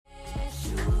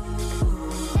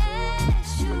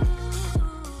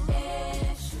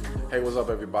Hey, what's up,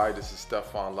 everybody? This is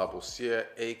Stefan Laboussiere,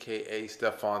 aka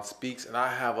Stefan Speaks, and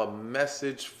I have a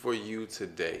message for you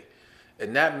today.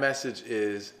 And that message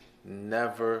is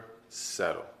never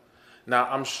settle. Now,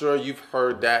 I'm sure you've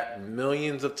heard that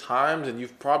millions of times, and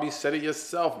you've probably said it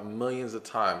yourself millions of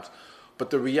times. But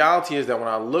the reality is that when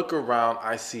I look around,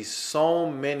 I see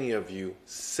so many of you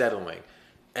settling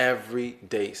every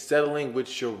day, settling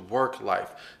with your work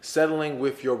life, settling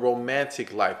with your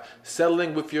romantic life,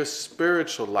 settling with your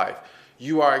spiritual life.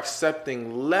 You are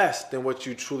accepting less than what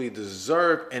you truly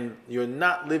deserve, and you're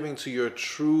not living to your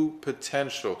true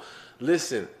potential.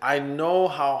 Listen, I know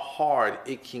how hard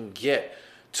it can get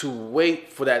to wait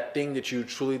for that thing that you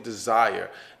truly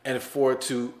desire, and for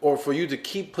you to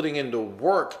keep putting in the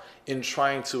work in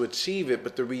trying to achieve it.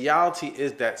 But the reality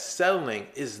is that settling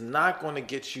is not going to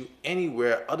get you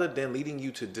anywhere other than leading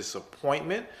you to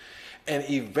disappointment and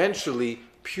eventually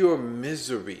pure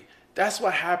misery. That's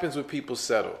what happens when people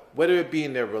settle, whether it be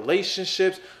in their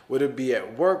relationships, whether it be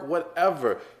at work,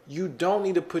 whatever. You don't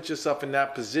need to put yourself in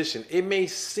that position. It may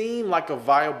seem like a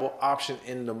viable option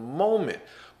in the moment,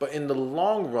 but in the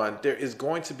long run, there is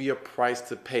going to be a price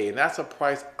to pay. And that's a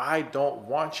price I don't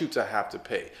want you to have to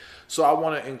pay. So I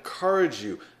want to encourage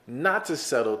you not to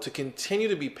settle, to continue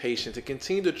to be patient, to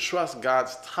continue to trust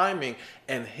God's timing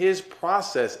and His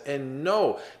process, and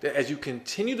know that as you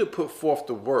continue to put forth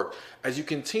the work, as you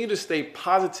continue to stay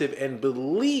positive and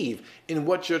believe in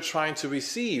what you're trying to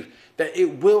receive, that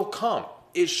it will come.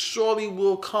 It surely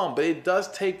will come, but it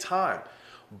does take time.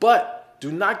 But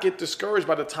do not get discouraged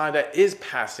by the time that is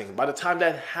passing, by the time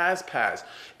that has passed.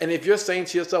 And if you're saying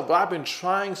to yourself, well, I've been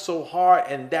trying so hard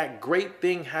and that great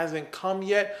thing hasn't come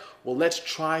yet, well, let's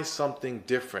try something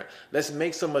different. Let's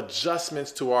make some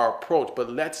adjustments to our approach, but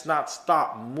let's not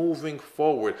stop moving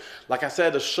forward. Like I said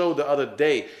at the show the other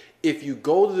day, if you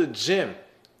go to the gym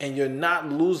and you're not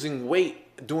losing weight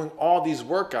doing all these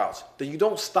workouts, then you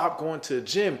don't stop going to the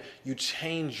gym, you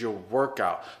change your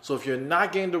workout. So if you're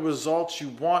not getting the results you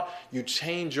want, you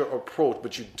change your approach,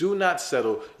 but you do not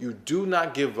settle, you do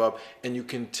not give up, and you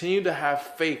continue to have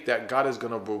faith that God is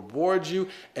going to reward you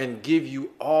and give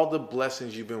you all the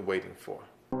blessings you've been waiting for.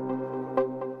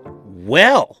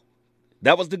 Well,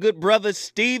 that was the good brother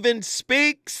Stephen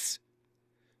Speaks.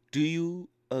 Do you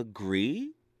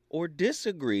agree or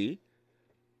disagree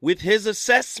with his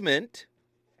assessment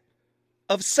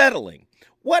of settling?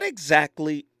 What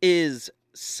exactly is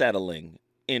settling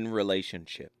in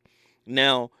relationship?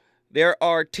 Now, there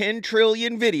are 10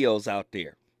 trillion videos out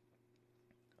there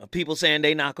of people saying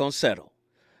they're not going to settle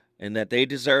and that they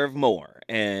deserve more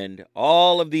and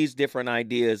all of these different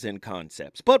ideas and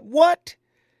concepts. But what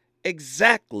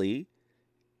exactly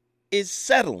is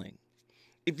settling?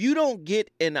 If you don't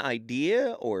get an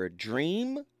idea or a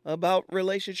dream about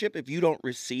relationship, if you don't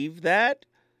receive that,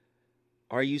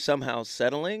 are you somehow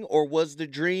settling, or was the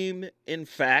dream, in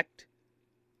fact,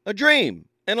 a dream,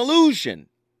 an illusion,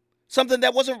 something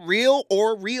that wasn't real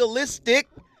or realistic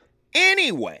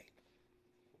anyway?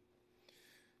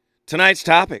 Tonight's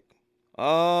topic.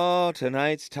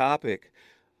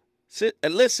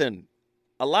 Listen,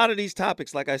 a lot of these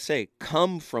topics, like I say,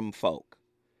 come from folk.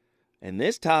 And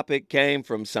this topic came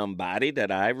from somebody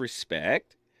that I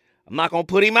respect. I'm not going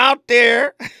to put him out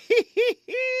there.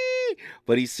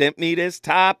 But he sent me this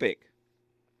topic.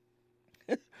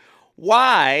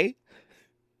 Why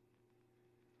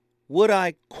would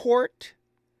I court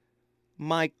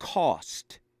my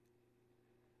cost?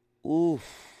 Oof.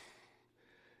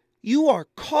 You are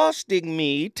costing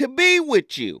me to be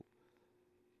with you.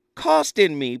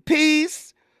 Costing me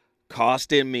peace.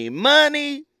 Costing me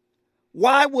money.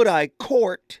 Why would I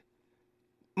court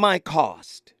my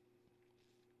cost?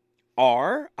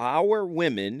 Are our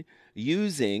women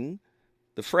using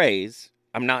the phrase,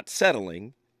 I'm not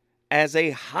settling, as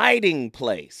a hiding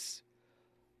place?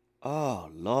 Oh,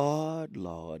 Lord,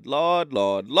 Lord, Lord,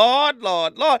 Lord, Lord,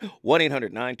 Lord, Lord.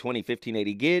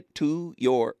 1-800-920-1580. Get to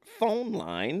your phone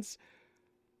lines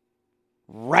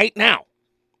right now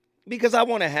because I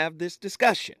want to have this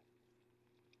discussion.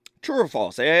 True or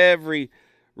false? Every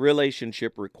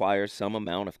relationship requires some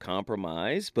amount of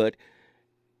compromise, but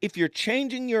if you're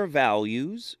changing your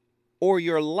values or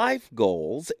your life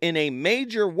goals in a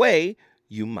major way,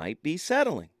 you might be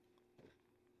settling.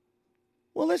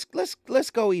 Well, let's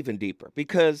go even deeper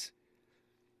because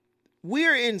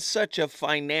we're in such a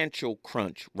financial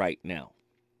crunch right now.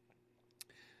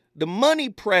 The money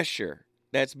pressure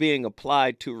that's being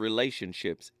applied to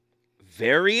relationships,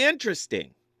 very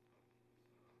interesting.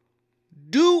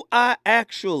 Do I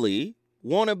actually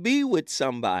want to be with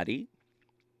somebody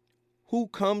who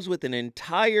comes with an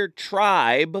entire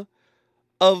tribe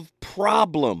of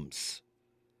problems?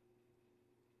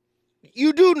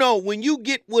 you do know when you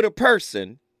get with a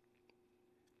person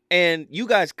and you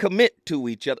guys commit to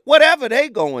each other, whatever they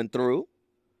going through,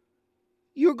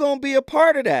 you're going to be a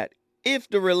part of that. If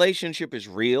the relationship is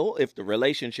real, if the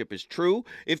relationship is true,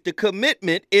 if the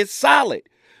commitment is solid,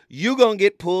 you're going to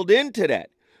get pulled into that.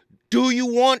 Do you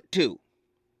want to?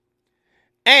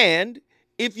 And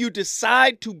if you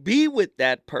decide to be with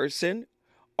that person,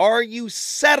 are you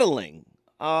settling?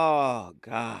 Oh,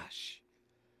 gosh.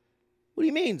 What do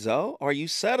you mean, Zoe? Are you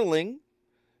settling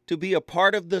to be a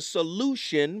part of the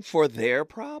solution for their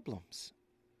problems?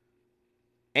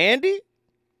 Andy,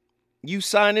 you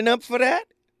signing up for that?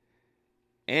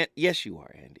 And yes, you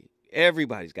are, Andy.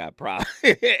 Everybody's got problems.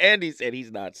 Andy said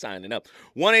he's not signing up.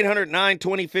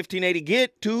 1-800-920-1580.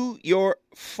 Get to your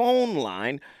phone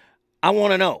line. I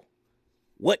want to know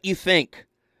what you think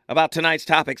about tonight's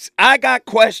topics. I got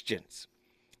questions.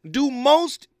 Do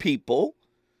most people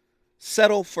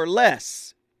settle for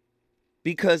less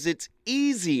because it's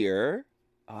easier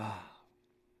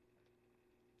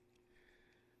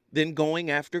than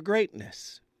going after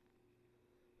greatness?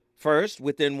 First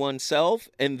within oneself,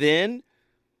 and then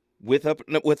with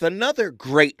another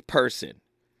great person.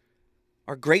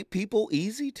 Are great people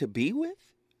easy to be with?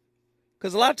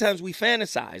 Because a lot of times we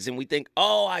fantasize and we think,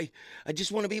 oh, I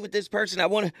just want to be with this person. I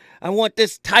want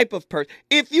this type of person.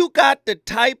 If you got the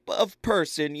type of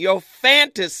person your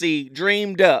fantasy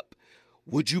dreamed up,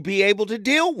 would you be able to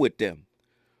deal with them?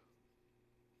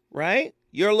 Right?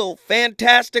 Your little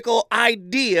fantastical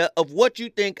idea of what you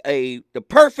think the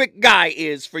perfect guy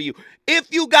is for you.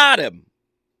 If you got him,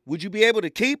 would you be able to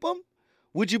keep him?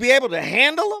 Would you be able to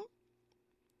handle him?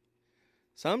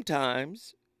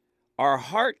 Sometimes our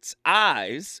heart's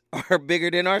eyes are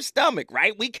bigger than our stomach,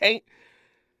 right? We can't.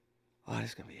 Oh,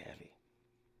 it's going to be heavy.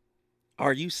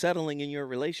 Are you settling in your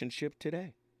relationship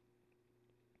today?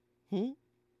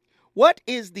 What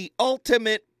is the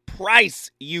ultimate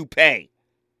price you pay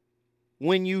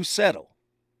when you settle?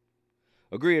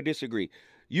 Agree or disagree?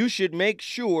 You should make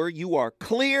sure you are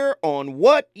clear on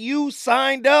what you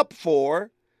signed up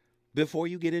for before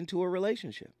you get into a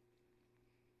relationship.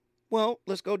 Well,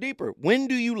 let's go deeper. When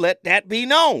do you let that be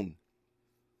known?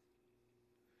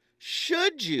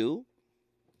 Should you,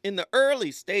 in the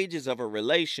early stages of a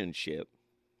relationship,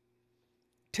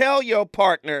 tell your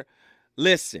partner,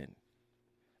 listen,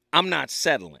 I'm not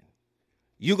settling.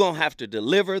 You're going to have to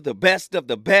deliver the best of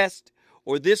the best,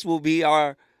 or this will be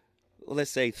our,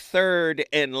 let's say, third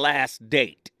and last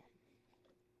date.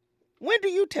 When do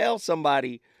you tell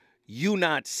somebody you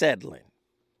not settling?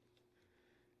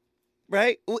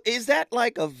 Right? Is that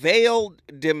like a veiled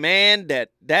demand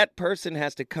that person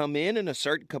has to come in a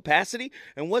certain capacity?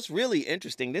 And what's really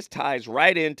interesting, this ties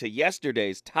right into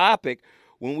yesterday's topic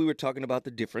when we were talking about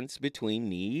the difference between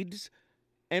needs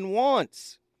and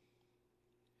wants.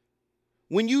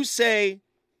 When you say,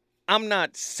 I'm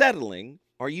not settling,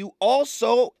 are you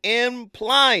also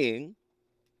implying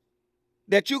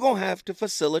that you're going to have to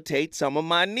facilitate some of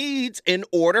my needs in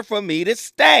order for me to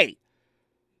stay?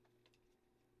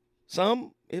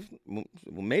 Some, if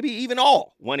maybe even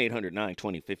all.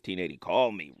 1-800-920-1580.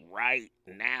 Call me right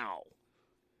now.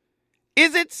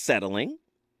 Is it settling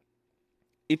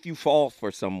if you fall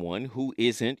for someone who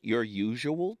isn't your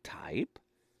usual type?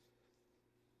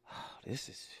 Oh, this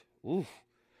is, oof.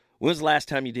 When's the last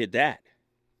time you did that?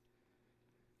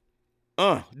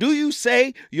 Do you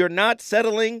say you're not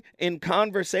settling in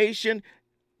conversation?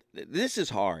 This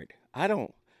is hard. I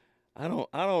don't. Oh,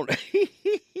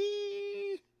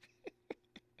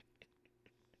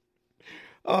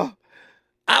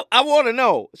 I want to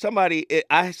know. Somebody,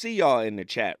 I see y'all in the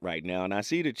chat right now, and I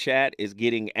see the chat is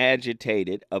getting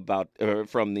agitated about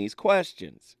from these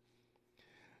questions.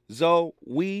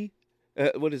 Zoe,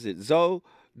 what is it? Zoe,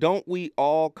 don't we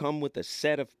all come with a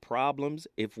set of problems?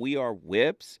 If we are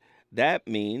whips, that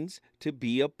means to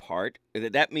be a part.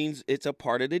 That means it's a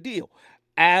part of the deal.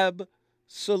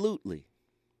 Absolutely.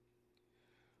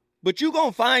 But you're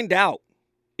going to find out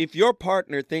if your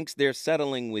partner thinks they're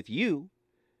settling with you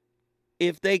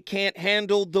if they can't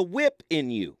handle the whip in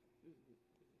you.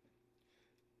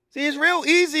 See, it's real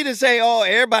easy to say, oh,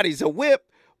 everybody's a whip.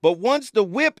 But once the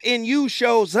whip in you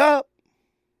shows up,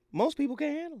 most people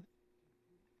can't handle it.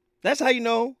 That's how you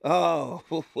know,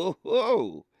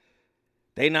 oh,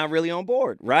 they not really on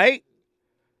board, right?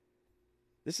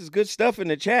 This is good stuff in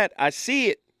the chat. I see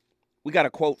it. We got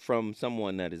a quote from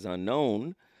someone that is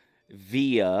unknown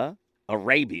via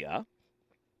Arabia.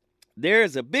 There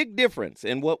is a big difference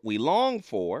in what we long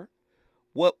for,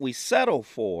 what we settle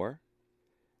for,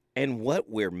 and what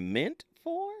we're meant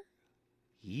for.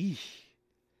 Eesh.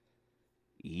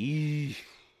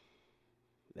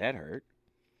 That hurt.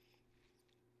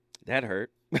 That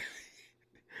hurt.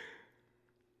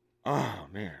 Oh,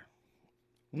 man.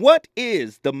 What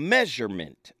is the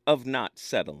measurement of not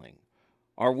settling?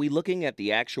 Are we looking at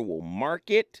the actual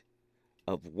market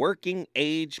of working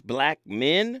age black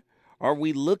men? Are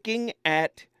we looking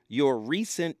at your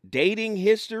recent dating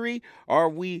history? Are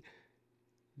we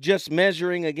just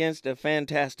measuring against a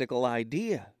fantastical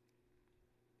idea?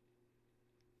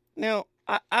 Now,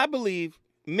 I believe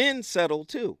men settle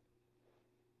too.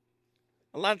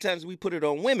 A lot of times we put it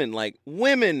on women, like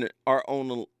women are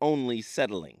only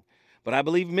settling. But I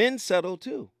believe men settle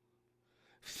too.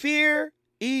 Fear,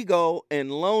 ego,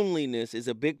 and loneliness is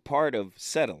a big part of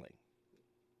settling,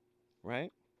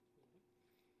 right?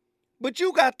 But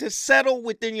you got to settle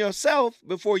within yourself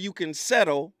before you can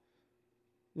settle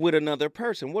with another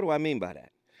person. What do I mean by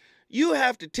that? You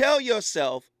have to tell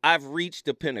yourself, I've reached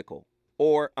the pinnacle,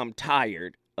 or I'm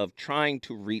tired of trying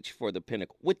to reach for the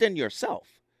pinnacle within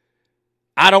yourself.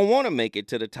 I don't want to make it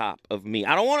to the top of me.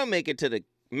 I don't want to make it to the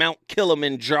Mount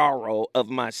Kilimanjaro of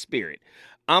my spirit.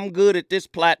 I'm good at this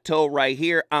plateau right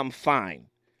here. I'm fine.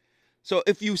 So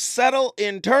if you settle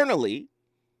internally,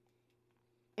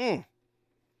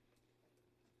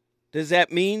 does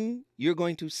that mean you're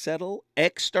going to settle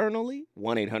externally?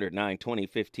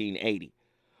 1-800-920-1580.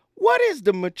 What is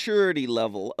the maturity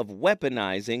level of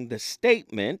weaponizing the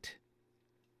statement,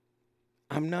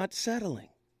 I'm not settling?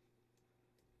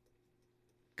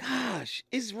 Gosh,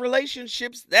 is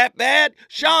relationships that bad?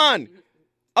 Sean,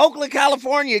 Oakland,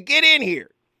 California, get in here.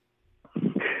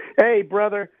 Hey,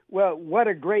 brother. Well, what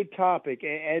a great topic.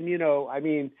 And you know, I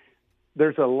mean,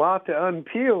 there's a lot to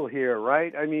unpeel here,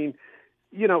 right? I mean,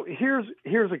 you know,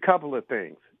 here's a couple of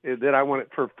things that I want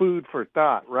for food for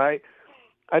thought, right?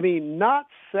 I mean, not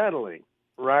settling,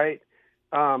 right?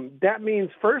 That means,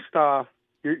 first off,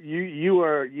 you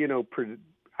are, you know,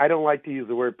 I don't like to use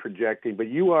the word projecting, but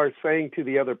you are saying to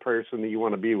the other person that you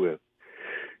want to be with,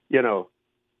 you know,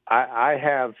 I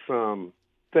have some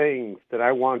things that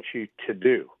I want you to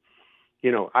do.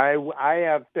 You know, I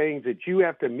have things that you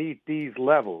have to meet these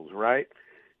levels, right?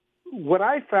 What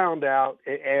I found out,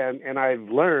 and I've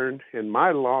learned in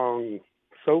my long,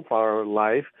 so far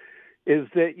life, is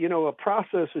that, you know, a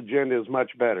process agenda is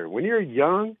much better. When you're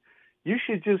young, you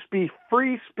should just be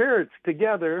free spirits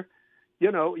together.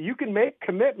 You know, you can make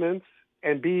commitments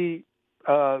and be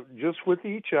just with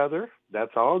each other.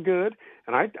 That's all good.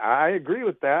 And I agree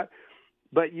with that.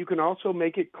 But you can also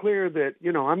make it clear that,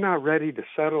 you know, I'm not ready to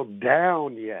settle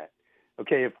down yet.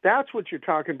 Okay, if that's what you're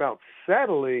talking about,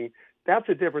 settling, that's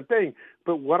a different thing.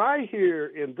 But what I hear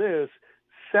in this,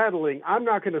 settling, I'm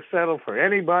not going to settle for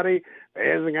anybody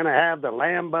that isn't going to have the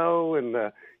Lambo and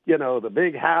the, you know, the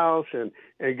big house and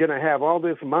going to have all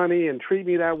this money and treat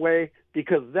me that way,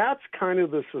 because that's kind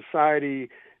of the society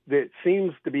that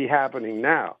seems to be happening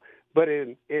now. But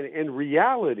in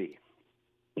reality,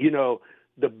 you know,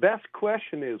 the best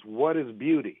question is, what is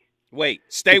beauty? Wait,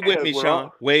 stay with me,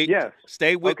 Sean. Wait, yes.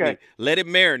 Stay with me. Let it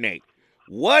marinate.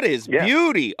 What is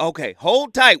beauty? Okay,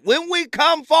 hold tight. When we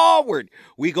come forward,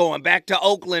 we going back to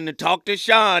Oakland to talk to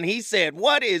Sean. He said,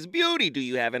 what is beauty? Do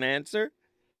you have an answer?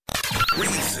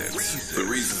 Reasons. The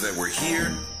reasons that we're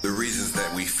here, the reasons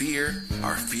that we fear,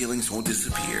 our feelings won't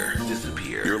disappear.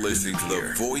 You're listening to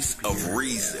the Voice of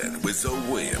Reason with Zoe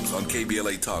Williams on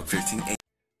KBLA Talk 1580.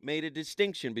 Made a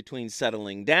distinction between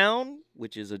settling down,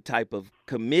 which is a type of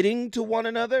committing to one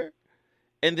another,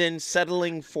 and then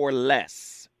settling for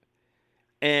less.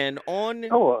 And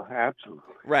absolutely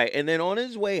right. And then on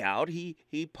his way out, he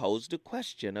posed a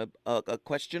question, a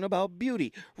question about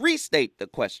beauty. Restate the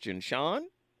question, Sean.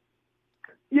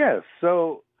 Yes.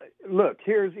 So, look,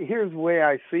 here's the way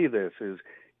I see this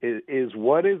is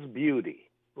what is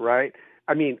beauty, right?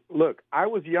 I mean, look, I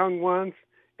was young once.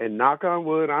 And knock on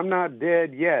wood, I'm not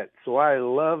dead yet. So I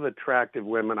love attractive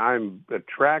women. I'm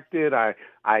attracted. I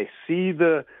see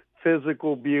the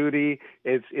physical beauty.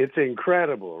 It's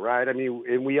incredible, right? I mean,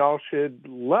 and we all should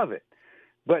love it.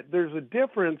 But there's a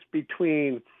difference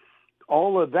between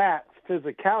all of that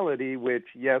physicality, which,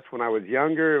 yes, when I was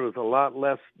younger, it was a lot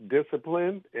less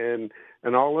disciplined and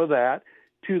all of that,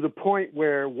 to the point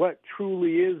where what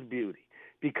truly is beauty.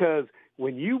 Because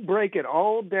when you break it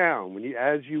all down,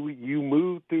 as you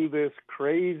move through this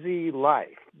crazy life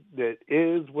that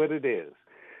is what it is,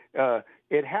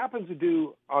 it happens to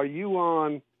do, are you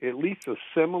on at least a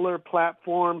similar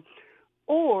platform?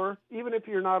 Or even if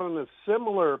you're not on a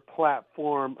similar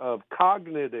platform of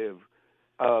cognitive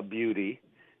beauty,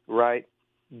 right,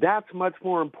 that's much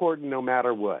more important no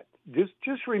matter what.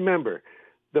 Just remember,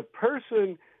 the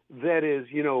person that is,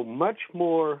 you know, much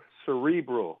more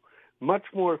cerebral, much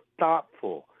more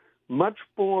thoughtful, much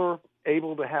more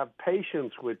able to have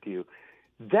patience with you,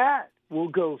 that will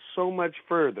go so much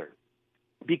further.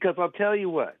 Because I'll tell you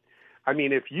what, I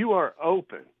mean, if you are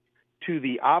open to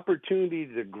the opportunity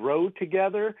to grow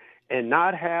together and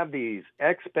not have these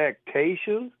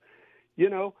expectations,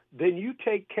 then you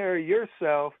take care of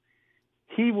yourself.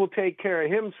 He will take care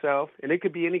of himself, and it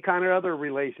could be any kind of other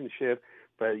relationship,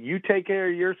 but you take care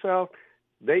of yourself,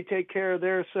 they take care of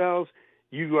themselves,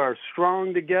 you are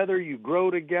strong together, you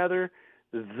grow together.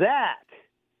 That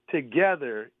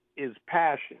together is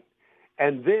passion.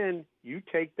 And then you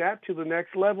take that to the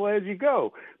next level as you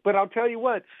go. But I'll tell you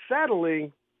what,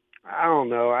 settling, I don't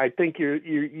know. I think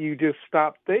you just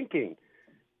stop thinking.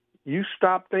 You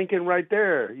stop thinking right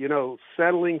there.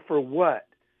 Settling for what?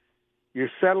 You're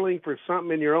settling for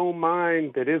something in your own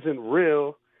mind that isn't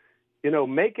real.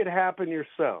 Make it happen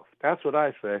yourself. That's what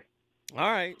I say.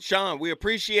 All right, Sean, we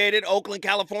appreciate it. Oakland,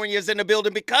 California is in the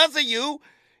building because of you.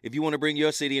 If you want to bring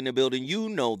your city in the building, you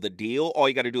know the deal. All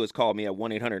you got to do is call me at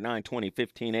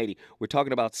 1-800-920-1580. We're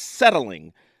talking about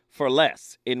settling for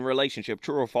less in relationship,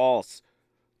 true or false.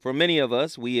 For many of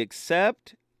us, we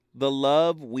accept the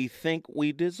love we think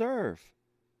we deserve.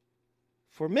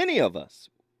 For many of us,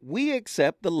 we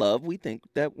accept the love we think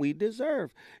that we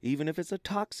deserve, even if it's a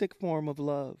toxic form of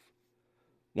love.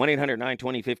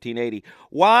 1-800-920-1580.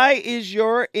 Why is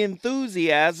your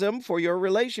enthusiasm for your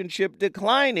relationship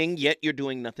declining, yet you're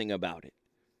doing nothing about it?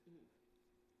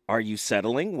 Are you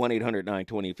settling?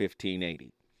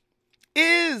 1-800-920-1580.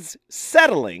 Is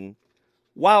settling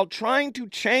while trying to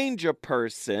change a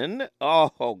person,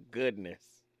 oh, goodness,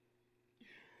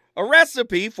 a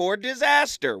recipe for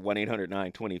disaster?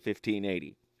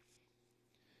 1-800-920-1580.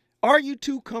 Are you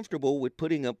too comfortable with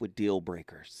putting up with deal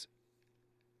breakers?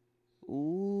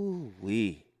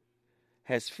 Ooh-wee.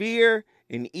 Has fear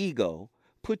and ego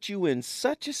put you in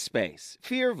such a space?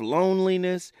 Fear of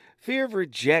loneliness, fear of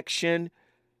rejection,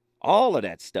 all of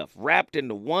that stuff wrapped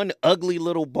into one ugly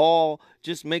little ball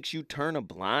just makes you turn a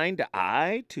blind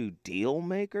eye to deal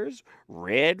makers,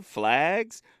 red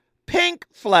flags, pink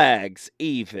flags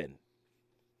even.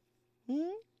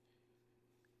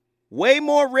 Way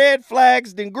more red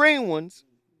flags than green ones.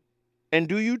 And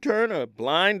do you turn a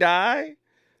blind eye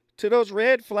to those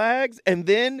red flags and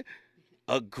then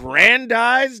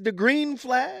aggrandize the green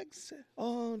flags?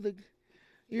 Oh,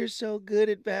 you're so good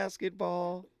at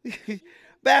basketball.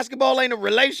 Basketball ain't a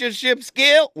relationship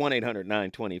skill.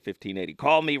 1-800-920-1580.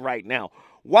 Call me right now.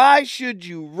 Why should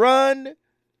you run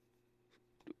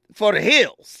for the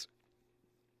hills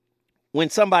when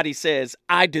somebody says,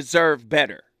 I deserve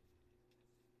better?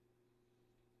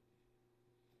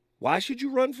 Why should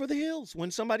you run for the hills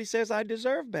when somebody says, I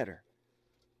deserve better?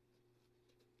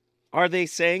 Are they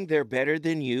saying they're better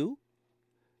than you?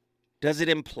 Does it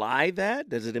imply that?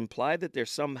 Does it imply that they're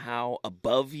somehow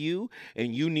above you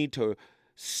and you need to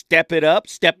step it up,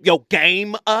 step your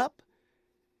game up?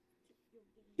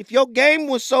 If your game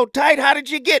was so tight, how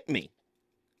did you get me?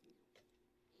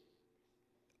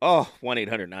 Oh,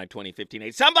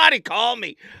 1-800-920-1580. Somebody call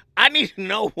me. I need to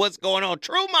know what's going on.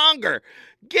 True Monger,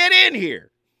 get in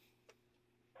here.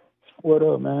 What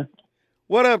up, man?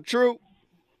 What up, True?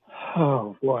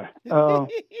 Oh, boy. Can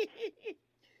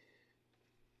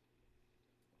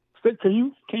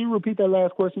you repeat that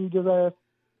last question you just asked?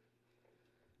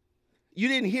 You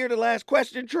didn't hear the last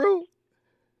question, True?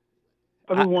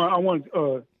 I want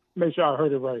to make sure I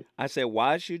heard it right. I said,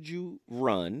 why should you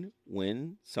run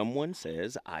when someone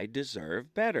says, I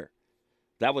deserve better?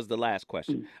 That was the last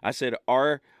question. I said,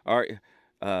 are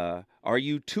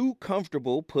you too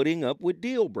comfortable putting up with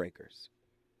deal breakers?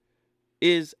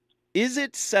 Is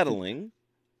it settling,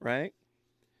 right?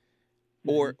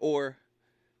 Or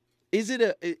is it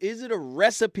a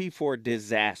recipe for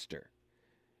disaster?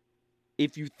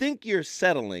 If you think you're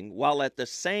settling while at the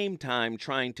same time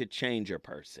trying to change a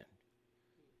person.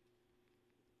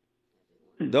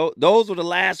 Those were the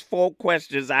last 4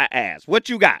 questions I asked. What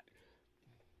you got?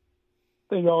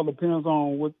 I think it all depends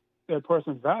on what that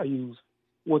person values,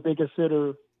 what they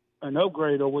consider an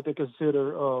upgrade, or what they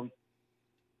consider,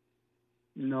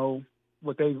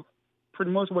 what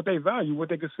they value, what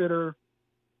they consider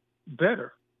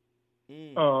better.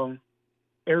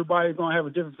 Everybody's going to have a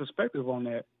different perspective on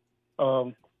that.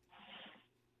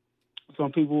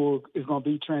 Some people it's going to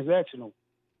be transactional.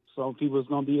 Some people it's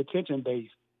going to be attention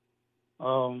based.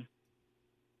 And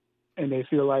they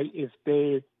feel like if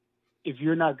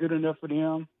you're not good enough for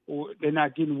them, or they're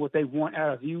not getting what they want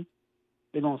out of you,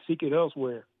 they're going to seek it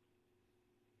elsewhere.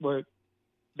 But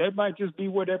that might just be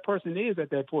where that person is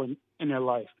at that point in their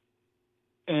life.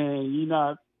 And you're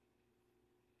not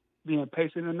being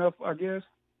patient enough, I guess,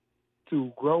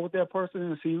 to grow with that person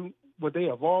and see what they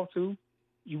evolve to.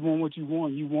 You want what you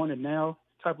want. You want it now.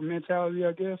 type of mentality,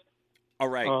 I guess. All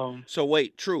right. So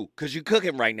wait, True, because you're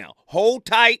cooking right now. Hold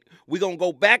tight. We're going to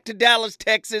go back to Dallas,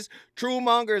 Texas.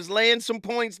 Truemonger is laying some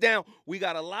points down. We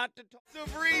got a lot to talk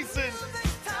of reason.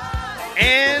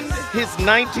 And his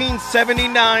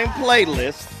 1979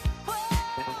 playlist.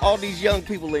 All these young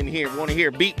people in here want to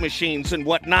hear beat machines and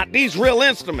whatnot. These real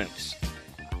instruments.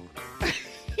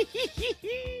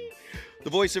 The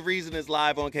Voice of Reason is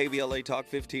live on KBLA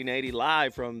Talk 1580,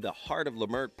 live from the heart of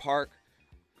Leimert Park.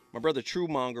 My brother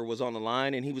Truemonger was on the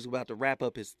line, and he was about to wrap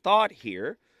up his thought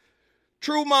here.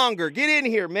 Truemonger, get in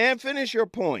here, man. Finish your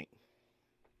point.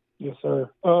 Yes, sir.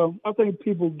 I think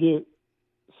people get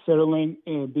settling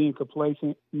and being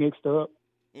complacent mixed up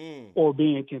or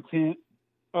being content.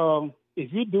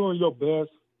 If you're doing your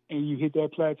best and you hit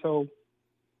that plateau,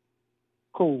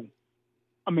 cool.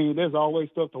 I mean, there's always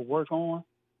stuff to work on.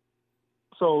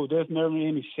 So there's never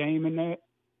any shame in that.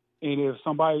 And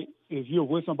if you're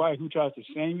with somebody who tries to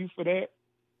shame you for that,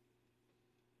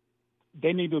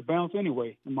 they need to bounce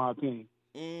anyway, in my opinion.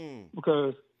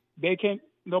 Because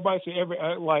nobody should ever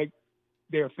act like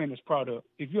they're a finished product.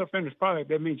 If you're a finished product,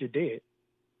 that means you're dead.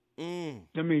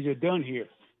 That means you're done here.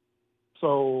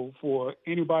 So for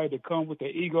anybody to come with the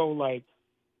ego like,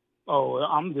 oh,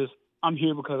 I'm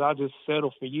here because I just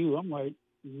settled for you, I'm like,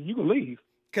 you can leave.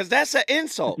 Because that's an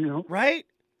insult, right?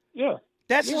 Yeah.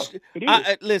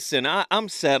 Listen, I'm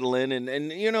settling,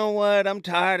 and you know what? I'm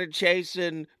tired of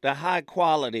chasing the high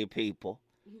quality people,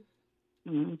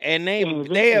 and they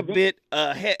a bit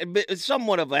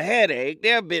somewhat of a headache.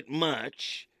 They're a bit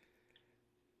much,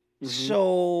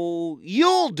 so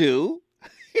you'll do.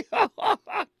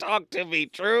 Talk to me,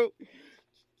 True.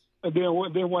 And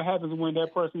then what happens when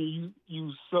that person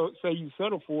you say you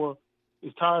settle for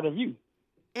is tired of you?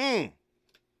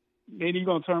 Then you're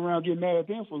going to turn around and get mad at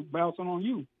them for bouncing on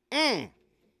you.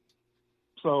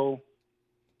 So,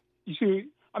 you see,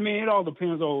 I mean, it all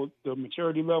depends on the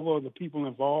maturity level of the people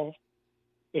involved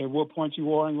and what point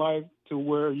you are in life to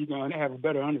where you're going to have a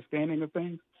better understanding of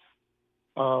things.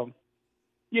 If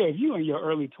you're in your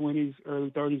early 20s, early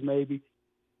 30s maybe,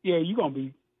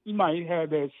 you might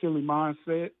have that silly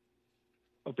mindset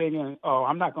of thinking, oh,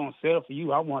 I'm not going to settle for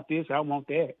you. I want this, I want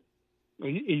that.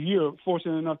 If you're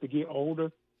fortunate enough to get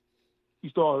older, you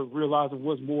start realizing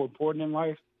what's more important in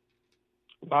life.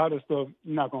 A lot of stuff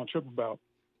you're not going to trip about.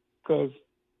 Because,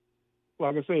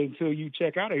 like I said, until you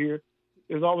check out of here,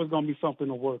 there's always going to be something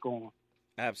to work on.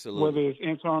 Absolutely. Whether it's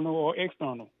internal or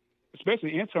external.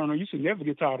 Especially internal, you should never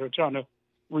get tired of trying to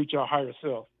reach your higher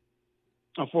self.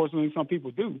 Unfortunately, some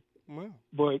people do. Wow.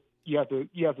 But you have to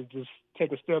just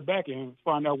take a step back and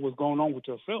find out what's going on with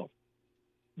yourself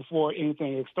before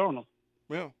anything external.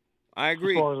 Yeah, I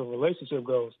agree. As far as a relationship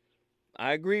goes.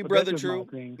 I agree, Brother True.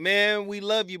 Man, we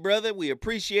love you, brother. We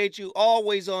appreciate you.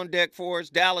 Always on deck for us.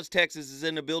 Dallas, Texas is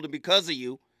in the building because of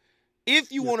you. If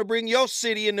you want to bring your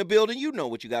city in the building, you know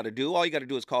what you got to do. All you got to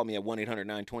do is call me at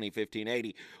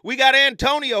 1-800-920-1580. We got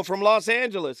Antonio from Los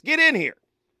Angeles. Get in here.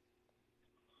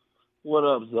 What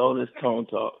up, Zo? This Tone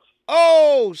Talks.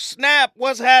 Oh, snap.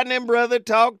 What's happening, brother?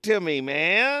 Talk to me,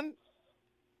 man.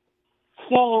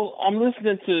 So I'm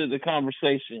listening to the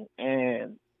conversation,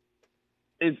 and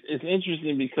it's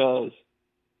interesting because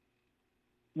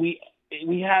we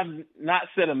have not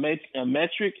set a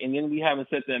metric, and then we haven't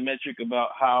set that metric about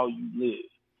how you live.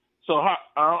 So I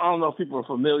don't know if people are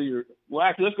familiar. Well,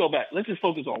 actually, let's go back. Let's just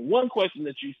focus on one question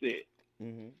that you said.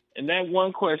 And that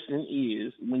one question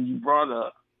is, when you brought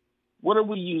up, what are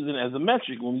we using as a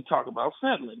metric when we talk about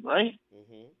settling, right?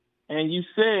 And you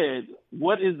said,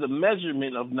 what is the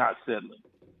measurement of not settling?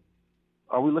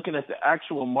 Are we looking at the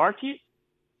actual market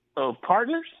of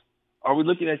partners? Are we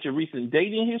looking at your recent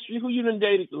dating history? Who you done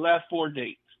dated the last 4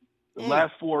 dates, the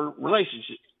last 4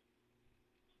 relationships?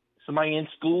 Somebody in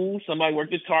school, somebody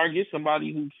worked at Target,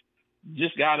 somebody who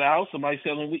just got out, somebody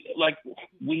selling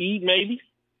weed maybe?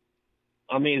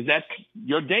 I mean, is that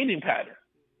your dating pattern?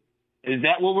 Is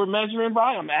that what we're measuring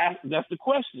by? That's the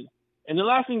question. And the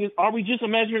last thing is, are we just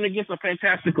measuring against a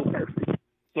fantastical person?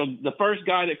 So the first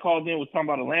guy that called in was talking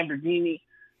about a Lamborghini.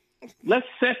 Let's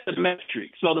set the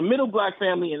metric. So the middle black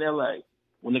family in L.A.,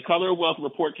 when the Color of Wealth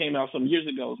report came out some years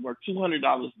ago, was worth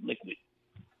 $200 liquid.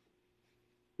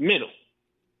 Middle.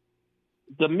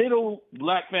 The middle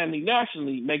black family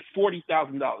nationally makes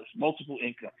 $40,000, multiple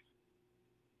incomes.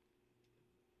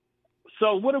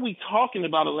 So what are we talking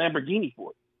about a Lamborghini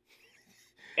for?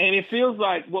 And it feels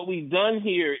like what we've done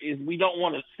here is we don't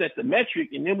want to set the metric,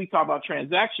 and then we talk about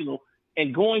transactional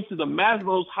and going to the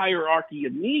Maslow's hierarchy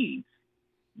of needs.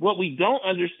 What we don't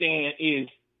understand is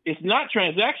it's not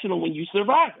transactional when you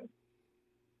survive.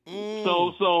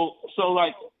 So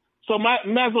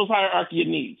Maslow's hierarchy of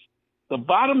needs. The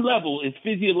bottom level is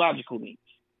physiological needs: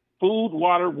 food,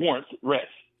 water, warmth, rest.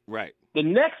 Right. The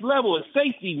next level is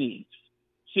safety needs: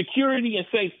 security and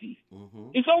safety. Mm-hmm.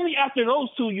 It's only after those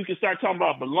two you can start talking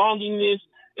about belongingness,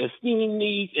 esteem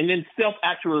needs, and then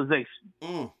self-actualization.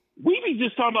 Mm. We be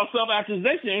just talking about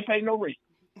self-actualization and ain't paying no rent.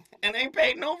 And ain't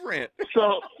paid no rent.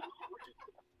 So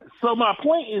my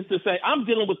point is to say I'm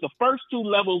dealing with the first two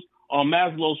levels on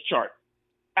Maslow's chart.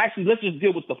 Actually, let's just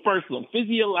deal with the first one: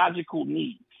 physiological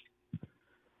needs.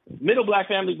 Middle black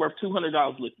family worth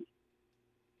 $200 liquid.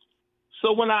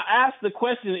 So when I ask the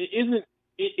question,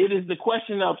 it is the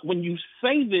question of when you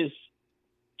say this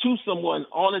to someone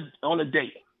on a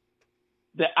date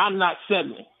that I'm not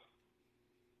settling.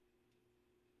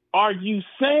 Are you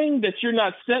saying that you're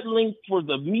not settling for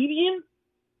the median,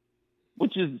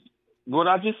 which is what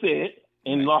I just said?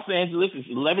 In Los Angeles, it's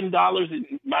 $11.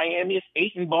 In Miami, it's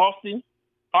 $8 in Boston.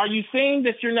 Are you saying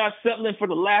that you're not settling for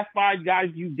the last 5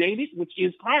 guys you dated, which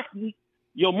is partly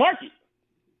your market?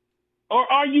 Or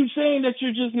are you saying that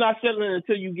you're just not settling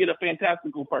until you get a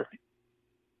fantastical person?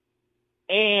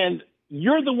 And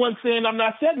you're the one saying I'm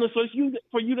not settling, so it's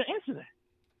for you to answer that.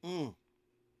 Mm.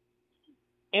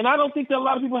 And I don't think that a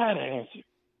lot of people have that answer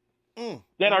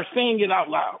that are saying it out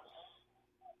loud.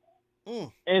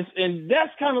 And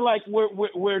that's kind of like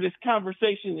where this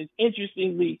conversation is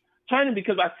interestingly turning,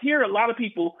 because I hear a lot of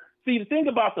people see the thing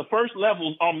about the first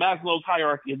levels on Maslow's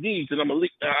hierarchy of needs. And I'll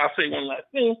say one last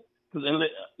thing,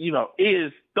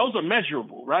 is those are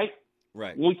measurable, right?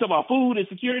 Right. When we talk about food and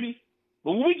security,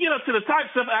 but when we get up to the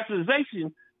type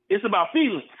self-actualization, it's about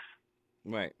feelings.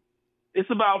 Right. It's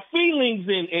about feelings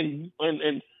and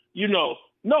no,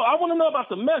 I want to know about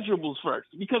the measurables first,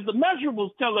 because the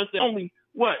measurables tell us that only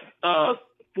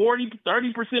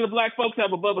 30% of black folks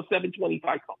have above a 720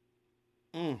 FICO.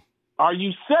 Are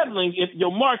you settling if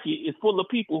your market is full of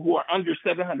people who are under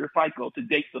 700 FICO to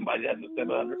date somebody that has a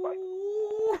 700 FICO?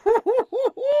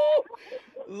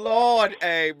 Lord,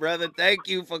 hey, brother, thank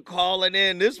you for calling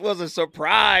in. This was a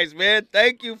surprise, man.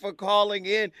 Thank you for calling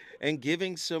in and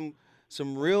giving some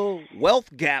real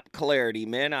wealth gap clarity,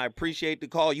 man. I appreciate the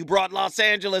call. You brought Los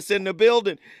Angeles in the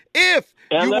building. If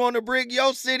you want to bring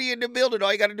your city in the building,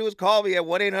 all you got to do is call me at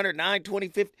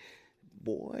 1-800-920-50.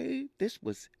 Boy, this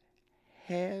was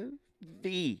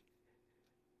heavy.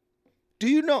 Do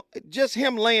you know, just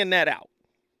him laying that out?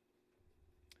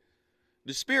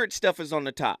 The spirit stuff is on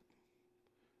the top.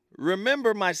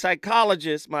 Remember, my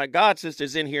psychologist, my god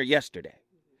sister's in here yesterday.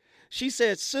 She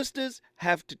said sisters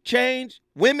have to change,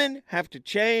 women have to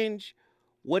change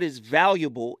what is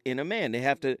valuable in a man. They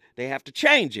have to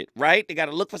change it, right? They got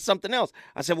to look for something else.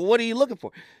 I said, well, what are you looking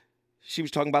for? She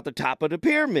was talking about the top of the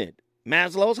pyramid,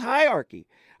 Maslow's hierarchy.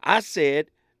 I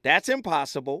said, that's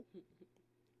impossible.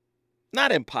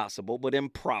 Not impossible, but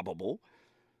improbable,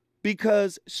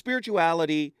 because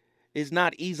spirituality is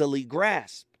not easily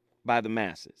grasped by the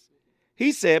masses.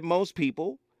 He said most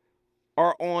people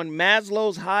are on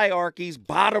Maslow's hierarchy's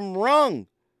bottom rung,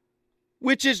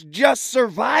 which is just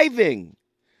surviving.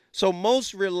 So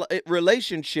most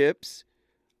relationships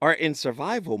are in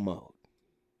survival mode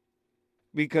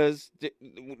because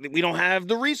we don't have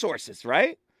the resources,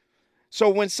 right? So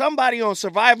when somebody on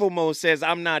survival mode says,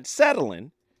 I'm not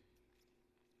settling,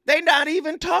 they're not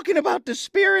even talking about the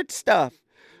spirit stuff.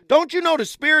 Don't you know the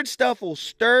spirit stuff will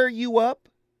stir you up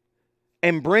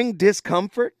and bring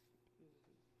discomfort?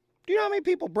 Do you know how many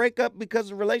people break up because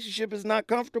the relationship is not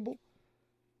comfortable?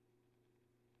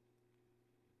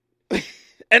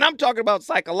 And I'm talking about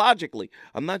psychologically.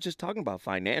 I'm not just talking about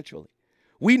financially.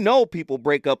 We know people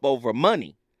break up over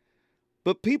money,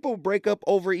 but people break up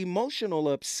over emotional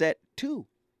upset too.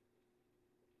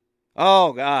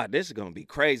 Oh, God, this is going to be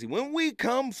crazy. When we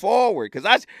come forward,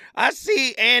 because I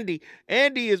see Andy.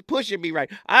 Andy is pushing me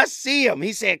right. I see him.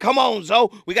 He said, come on, Zoe.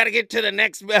 We got to get to the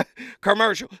next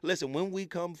commercial. Listen, when we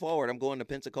come forward, I'm going to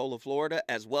Pensacola, Florida,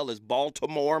 as well as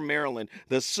Baltimore, Maryland.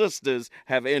 The sisters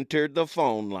have entered the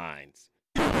phone lines.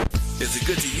 Is it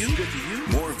good to you? Good to you?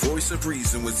 More Voice of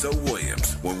Reason with Zoe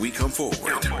Williams when we come forward.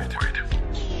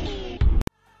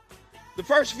 The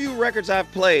first few records I've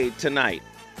played tonight.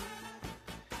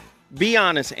 Be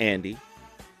honest, Andy.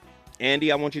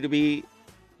 Andy, I want you to be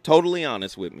totally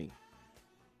honest with me.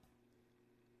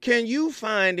 Can you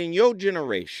find in your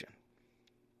generation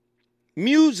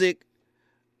music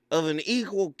of an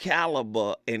equal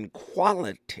caliber and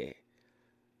quality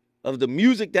of the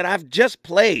music that I've just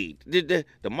played? The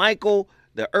Michael,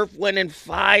 the Earth, Wind, and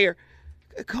Fire.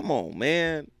 Come on,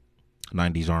 man.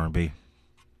 90s R&B.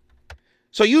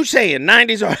 So you saying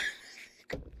 90s R&B?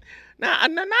 Now,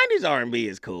 90s R&B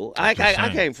is cool. I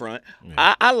can't front.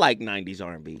 Yeah. I like 90s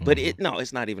R&B, but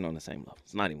it's not even on the same level.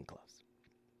 It's not even close.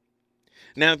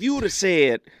 Now, if you would have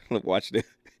said, look, watch this.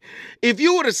 If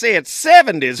you would have said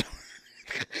 70s,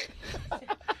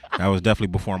 That was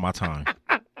definitely before my time.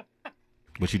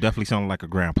 But you definitely sound like a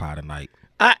grandpa tonight.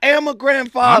 I am a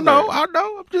grandfather. I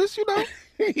know. I'm just,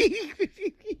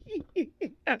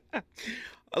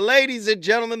 Ladies and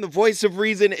gentlemen, the voice of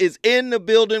reason is in the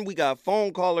building. We got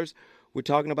phone callers. We're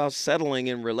talking about settling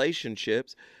in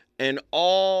relationships, and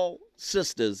all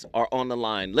sisters are on the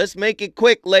line. Let's make it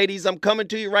quick, ladies. I'm coming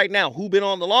to you right now. Who been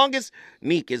on the longest?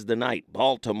 Neek is the night.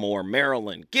 Baltimore,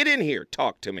 Maryland. Get in here.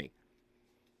 Talk to me.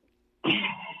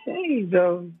 Hey,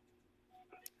 Joe.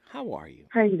 How are you?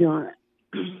 How you doing?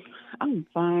 I'm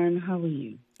fine. How are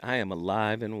you? I am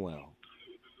alive and well.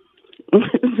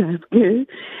 That's good.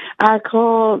 I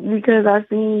called because I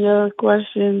seen your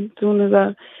question. As soon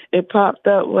as it popped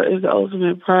up, what is the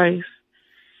ultimate price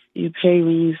you pay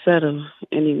when you settle?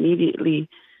 And immediately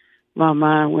my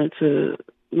mind went to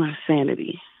my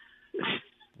sanity.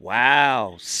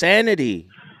 Wow. Sanity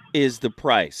is the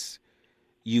price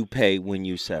you pay when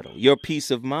you settle. Your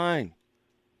peace of mind.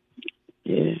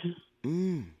 Yeah.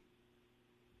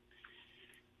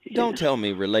 Don't tell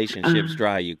me relationships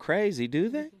drive you crazy, do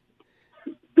they?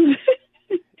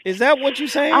 Is that what you're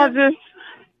saying? I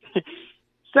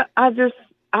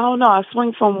don't know. I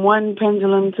swing from one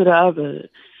pendulum to the other,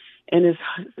 and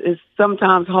it's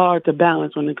sometimes hard to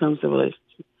balance when it comes to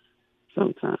relationships.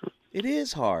 Sometimes it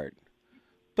is hard,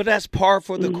 but that's par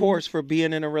for the course for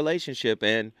being in a relationship.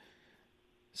 And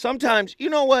sometimes, you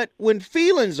know what? When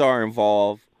feelings are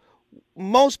involved,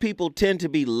 most people tend to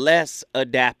be less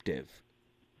adaptive.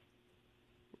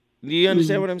 Do you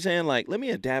understand what I'm saying? Like, let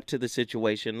me adapt to the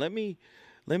situation. Let me,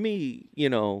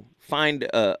 find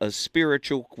a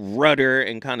spiritual rudder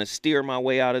and kind of steer my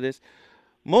way out of this.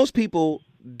 Most people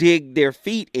dig their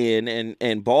feet in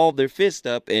and ball their fist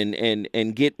up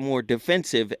and get more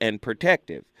defensive and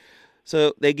protective.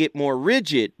 So they get more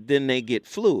rigid than they get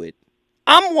fluid.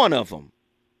 I'm one of them.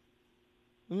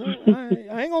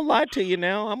 I ain't gonna lie to you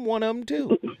now. I'm one of them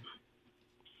too.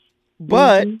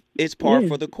 But it's par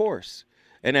for the course.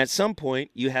 And at some point,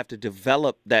 you have to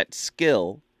develop that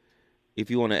skill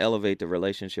if you want to elevate the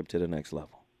relationship to the next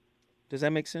level. Does that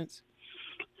make sense?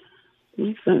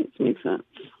 Makes sense.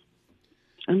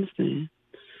 I understand.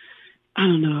 I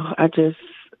don't know.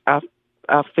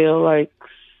 I feel like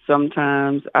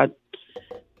sometimes I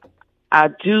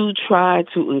do try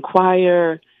to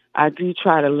inquire. I do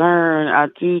try to learn. I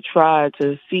do try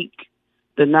to seek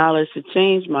the knowledge to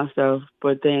change myself.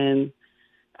 But then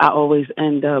I always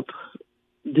end up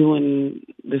doing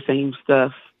the same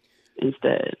stuff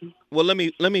instead. Well, let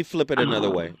me flip it another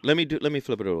way. Let me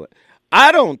flip it another way.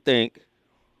 I don't think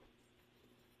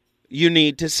you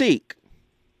need to seek.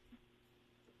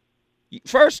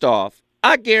 First off,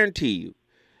 I guarantee you,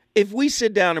 if we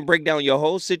sit down and break down your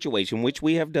whole situation, which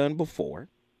we have done before,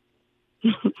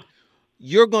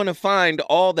 you're going to find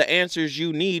all the answers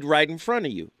you need right in front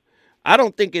of you. I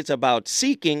don't think it's about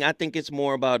seeking. I think it's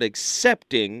more about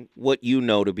accepting what you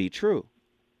know to be true.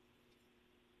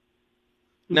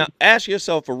 Now, ask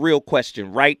yourself a real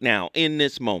question right now in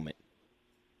this moment.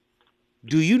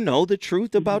 Do you know the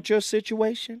truth about your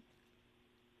situation?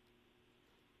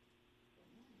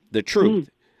 The truth.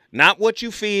 Not what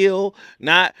you feel,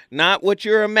 not what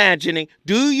you're imagining.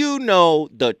 Do you know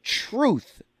the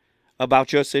truth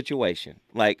about your situation?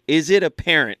 Like, is it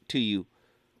apparent to you?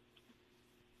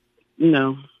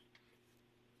 No.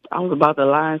 I was about to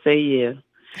lie and say yeah.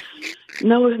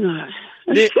 No, it's not.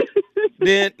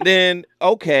 Then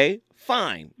okay,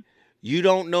 fine. You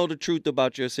don't know the truth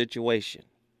about your situation,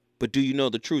 but do you know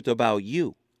the truth about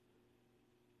you?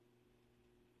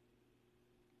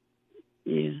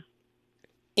 Yeah.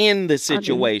 In the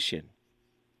situation.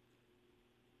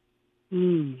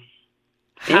 In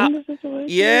the situation?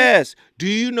 Yes. Do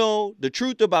you know the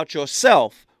truth about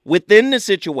yourself within the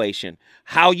situation?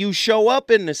 How you show up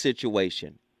in the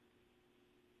situation?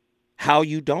 How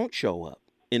you don't show up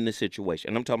in the situation?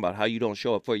 And I'm talking about how you don't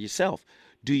show up for yourself.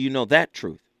 Do you know that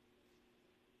truth?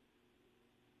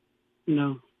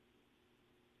 No.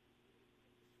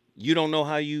 You don't know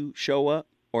how you show up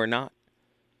or not?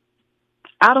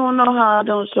 I don't know how I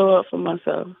don't show up for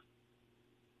myself.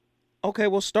 Okay,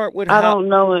 well, start with I don't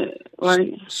know it. Like,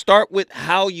 start with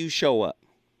how you show up.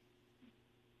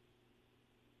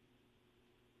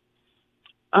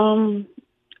 You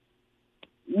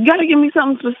got to give me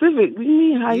something specific. What do you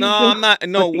mean? How you No, show I'm not.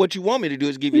 No, what you want me to do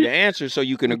is give you the answer so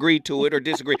you can agree to it or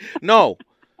disagree. No,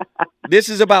 this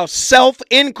is about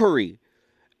self-inquiry.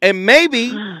 And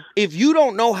maybe if you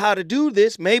don't know how to do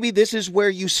this, maybe this is where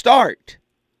you start.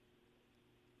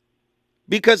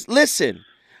 Because listen,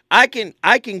 I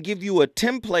can give you a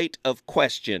template of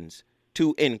questions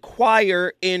to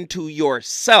inquire into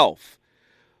yourself.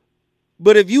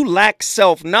 But if you lack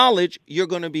self-knowledge, you're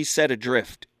going to be set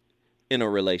adrift in a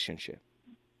relationship.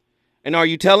 And are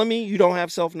you telling me you don't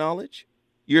have self-knowledge?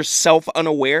 You're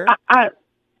self-unaware?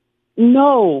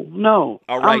 No.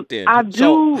 All right, then. I do.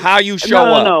 So how you show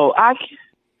up? No.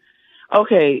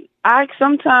 I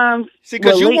sometimes. See,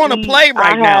 because you want to play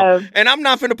right now, and I'm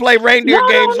not going to play reindeer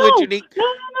games with you, Nick. No.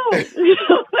 I'm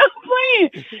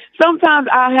playing. Sometimes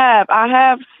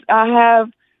I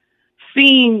have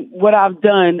seen what I've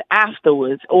done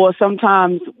afterwards, or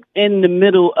sometimes in the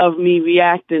middle of me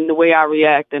reacting the way I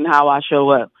react and how I show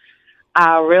up,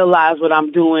 I realize what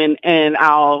I'm doing and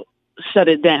I'll shut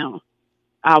it down.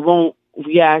 I won't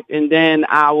react, and then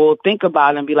I will think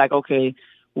about it and be like, okay,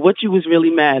 what you was really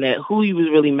mad at, who you was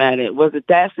really mad at. Was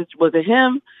it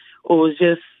him, or was it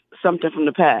just something from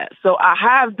the past? So I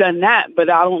have done that, but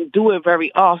I don't do it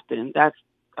very often. That's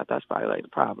probably like the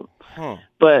problem. Huh.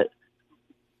 But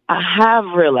I have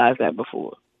realized that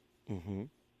before. Mm-hmm.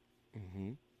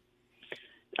 Mm-hmm.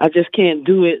 I just can't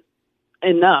do it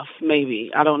enough,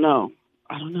 maybe. I don't know.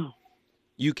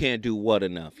 You can't do what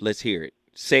enough? Let's hear it.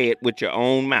 Say it with your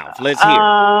own mouth. Let's hear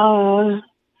it.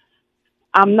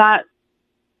 I'm not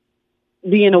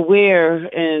being aware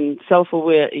and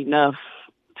self-aware enough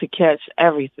to catch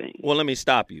everything. Well, let me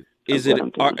stop you.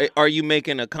 Are you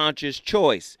making a conscious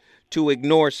choice to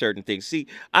ignore certain things? See,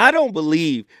 I don't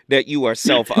believe that you are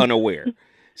self-unaware.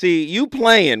 See, you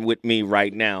playing with me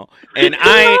right now, and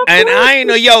I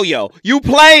ain't a yo-yo. You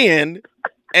playing,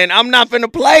 and I'm not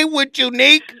finna play with you,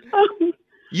 Neek.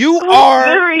 You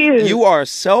are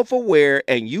self-aware,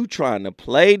 and you trying to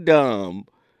play dumb.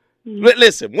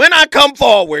 Listen, when I come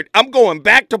forward, I'm going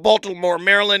back to Baltimore,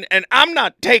 Maryland, and I'm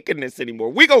not taking this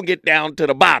anymore. We're going to get down to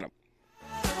the bottom.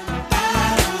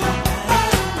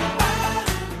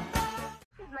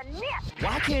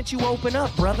 Why can't you open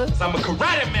up, brother? I'm a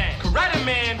karate man. Karate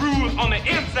man rules on the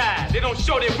inside. They don't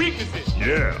show their weaknesses.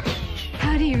 Yeah.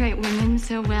 How do you write women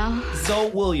so well?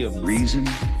 Zoe Williams. Reason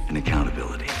and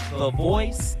accountability. The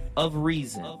voice of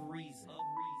reason.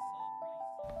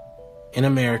 In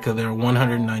America, there are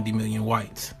 190 million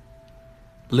whites,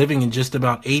 living in just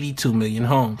about 82 million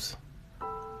homes,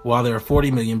 while there are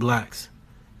 40 million blacks,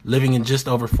 living in just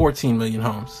over 14 million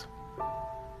homes.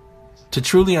 To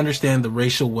truly understand the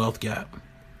racial wealth gap,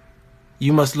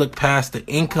 you must look past the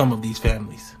income of these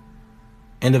families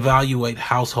and evaluate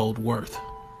household worth.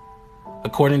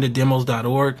 According to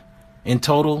demos.org, in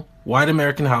total, white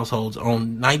American households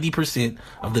own 90%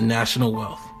 of the national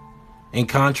wealth. In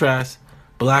contrast,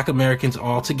 Black Americans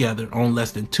altogether own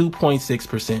less than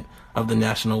 2.6% of the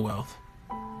national wealth,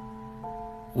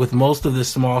 with most of this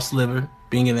small sliver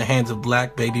being in the hands of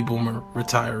Black baby boomer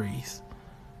retirees.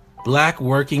 Black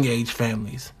working age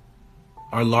families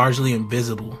are largely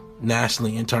invisible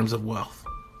nationally in terms of wealth.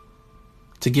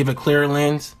 To give a clearer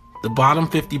lens, the bottom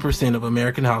 50% of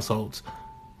American households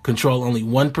control only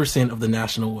 1% of the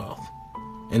national wealth.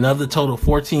 And of the total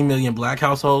 14 million Black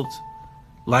households,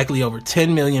 likely over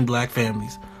 10 million Black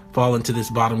families fall into this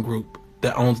bottom group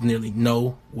that owns nearly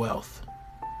no wealth.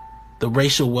 The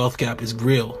racial wealth gap is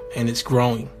real, and it's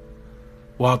growing.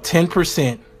 While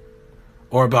 10%,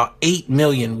 or about 8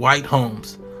 million white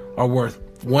homes, are worth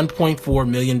 $1.4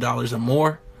 million or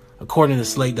more, according to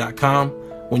Slate.com,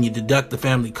 when you deduct the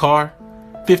family car,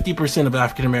 50% of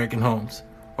African American homes,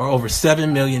 or over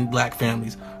 7 million Black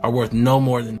families, are worth no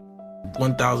more than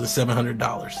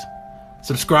 $1,700.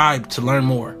 Subscribe to learn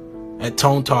more at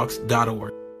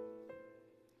tonetalks.org.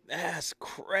 That's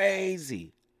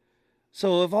crazy.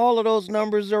 So if all of those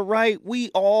numbers are right, we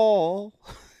all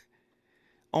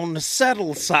on the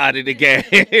settled side of the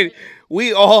game.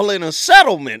 We all in a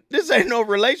settlement. This ain't no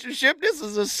relationship. This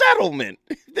is a settlement.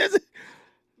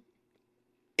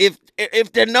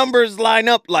 If the numbers line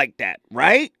up like that,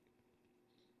 right?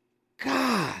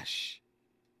 Gosh.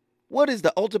 What is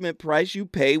the ultimate price you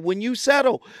pay when you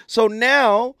settle? So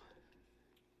now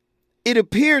it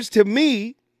appears to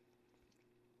me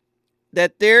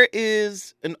that there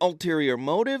is an ulterior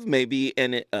motive, maybe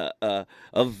a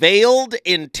veiled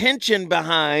intention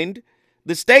behind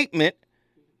the statement,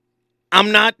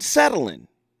 I'm not settling.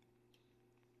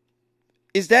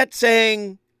 Is that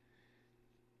saying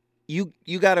you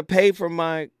got to pay for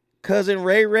my cousin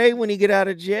Ray when he get out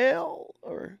of jail?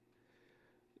 Or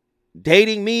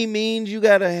dating me means you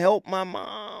got to help my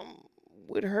mom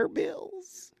with her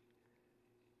bills?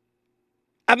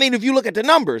 I mean, if you look at the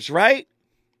numbers, right?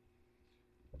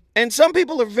 And some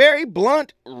people are very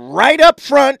blunt right up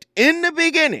front in the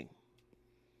beginning.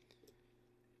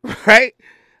 Right?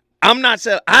 I'm not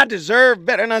saying I deserve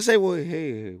better. And I say, well,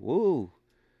 hey, whoa.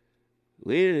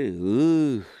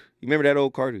 You remember that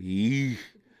old cartoon?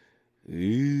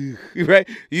 Right?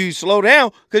 You slow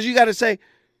down because you got to say,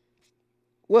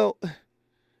 well,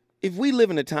 if we live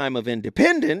in a time of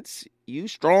independence, you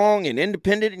strong and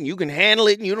independent and you can handle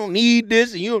it and you don't need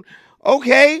this and you,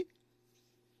 okay.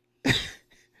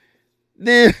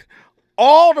 Then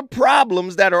all the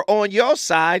problems that are on your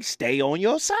side stay on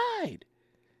your side.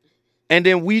 And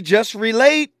then we just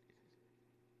relate.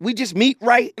 We just meet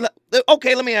right.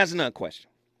 Okay, let me ask another question.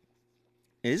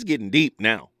 It's getting deep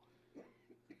now.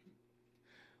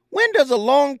 When does a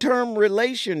long-term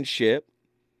relationship,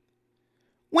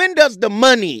 when does the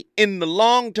money in the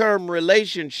long-term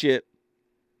relationship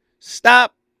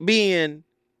stop being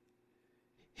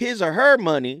his or her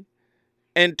money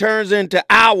and turns into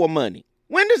our money?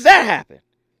 When does that happen?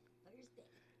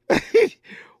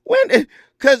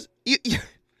 Because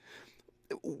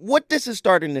what this is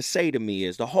starting to say to me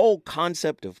is the whole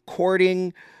concept of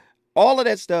courting, all of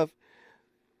that stuff.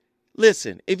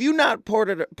 Listen, if you're not part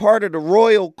of the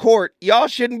royal court, y'all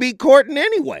shouldn't be courting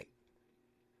anyway.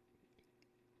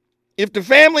 If the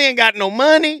family ain't got no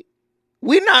money,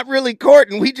 we're not really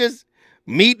courting. We just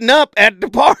meeting up at the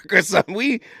park or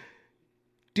something.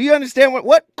 Do you understand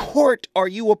what court are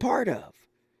you a part of?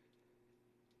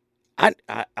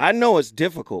 I know it's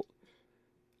difficult.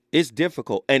 It's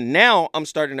difficult. And now I'm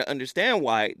starting to understand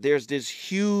why there's this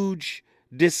huge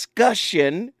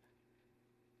discussion,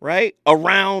 right,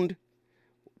 around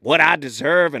what I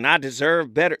deserve and I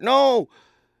deserve better. No,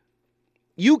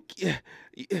 we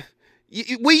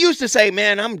used to say,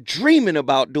 man, I'm dreaming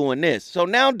about doing this. So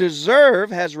now deserve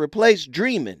has replaced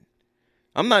dreaming.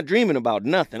 I'm not dreaming about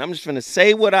nothing. I'm just going to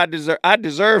say what I deserve. I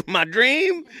deserve my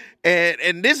dream. And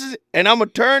I'm going to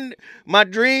turn my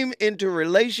dream into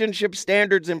relationship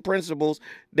standards and principles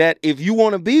that if you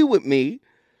want to be with me,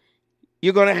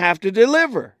 you're going to have to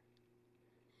deliver.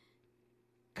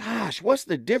 Gosh, what's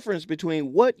the difference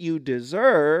between what you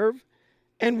deserve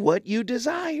and what you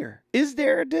desire? Is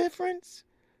there a difference?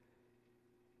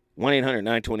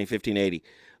 1-800-920-1580.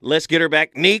 Let's get her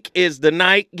back. Neek is the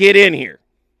night. Get in here.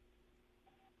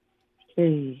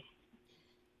 Hey.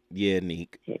 Yeah,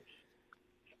 Neek.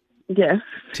 Yeah.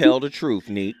 Tell the truth,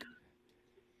 Neek.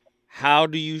 How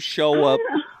do you show up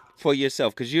for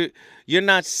yourself? Because you're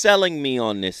not selling me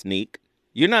on this, Neek.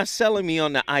 You're not selling me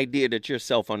on the idea that you're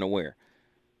self-unaware.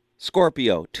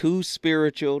 Scorpio, too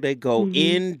spiritual. They go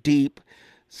in deep.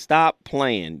 Stop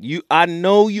playing. I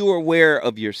know you're aware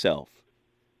of yourself.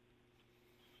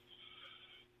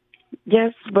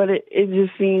 Yes, but it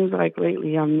just seems like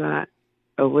lately I'm not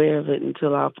aware of it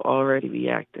until I've already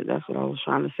reacted. That's what I was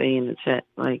trying to say in the chat.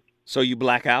 Like, so you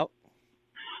black out?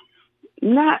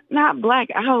 Not black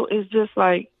out. It's just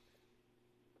like,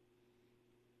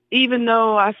 even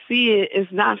though I see it,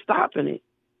 it's not stopping it.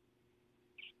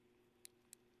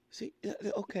 See,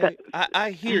 okay,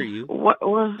 I hear you. What?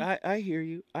 I hear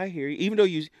you. I hear you. Even though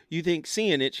you think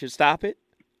seeing it should stop it?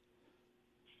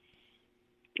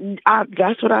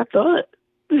 That's what I thought.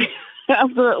 I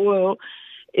thought, well,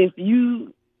 if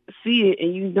you see it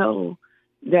and you know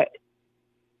that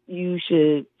you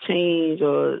should change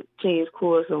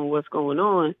course on what's going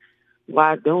on,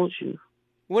 why don't you?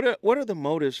 What are the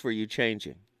motives for you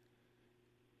changing?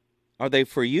 Are they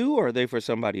for you or are they for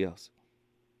somebody else?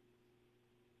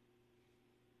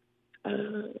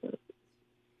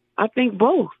 I think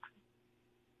both.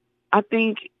 I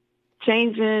think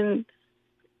changing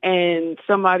and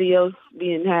somebody else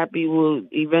being happy will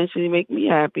eventually make me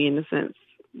happy in a sense,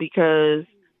 because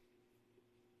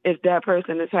if that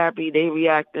person is happy, they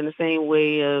react in the same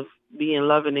way of being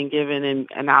loving and giving,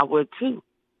 and I would too.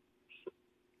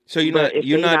 So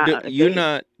you're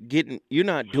not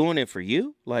doing it for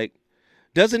you? Like,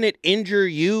 doesn't it injure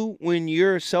you when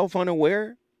you're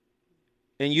self-unaware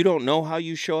and you don't know how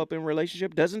you show up in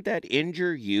relationship? Doesn't that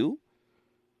injure you?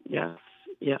 Yes.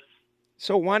 Yes.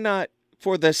 So why not,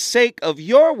 for the sake of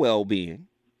your well-being,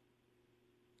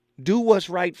 do what's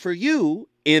right for you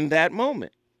in that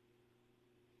moment?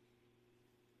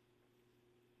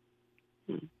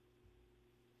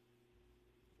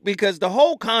 Because the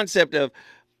whole concept of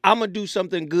I'm going to do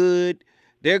something good,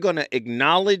 they're going to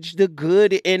acknowledge the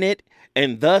good in it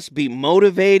and thus be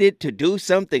motivated to do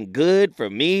something good for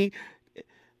me.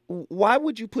 Why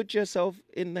would you put yourself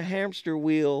in the hamster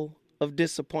wheel of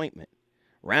disappointment?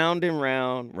 Round and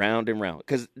round, round and round.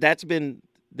 Because that's been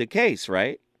the case,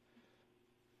 right?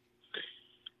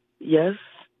 Yes.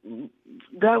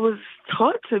 That was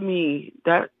taught to me.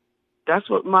 That's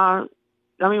what my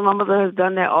mother has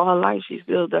done that all her life. She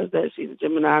still does that. She's a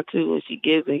Gemini too, and she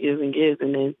gives and gives and gives,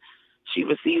 and then she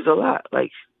receives a lot.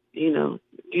 Like, you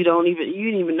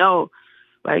didn't even know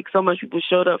Like, so much people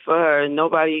showed up for her, and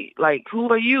nobody, like, who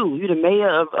are you? You the mayor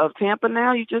of Tampa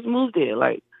now? You just moved there.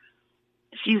 Like,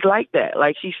 she's like that.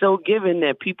 Like, she's so giving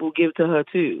that people give to her,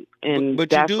 too. And but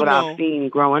that's what I've seen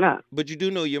growing up. But you do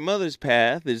know your mother's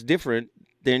path is different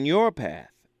than your path.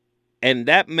 And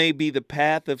that may be the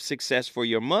path of success for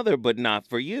your mother, but not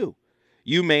for you.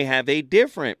 You may have a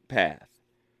different path.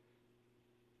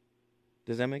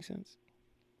 Does that make sense?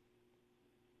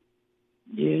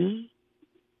 Yeah.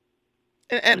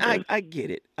 And I get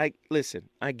it. Listen,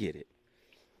 I get it.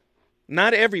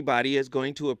 Not everybody is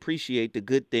going to appreciate the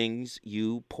good things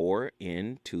you pour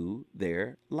into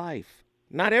their life.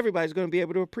 Not everybody's going to be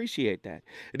able to appreciate that.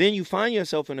 And then you find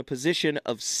yourself in a position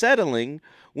of settling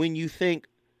when you think,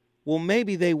 well,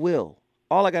 maybe they will.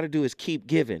 All I got to do is keep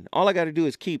giving. All I got to do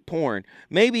is keep pouring.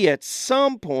 Maybe at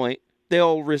some point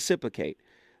they'll reciprocate.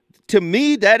 To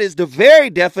me, that is the very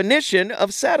definition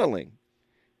of settling.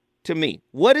 To me,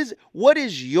 what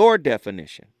is your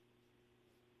definition?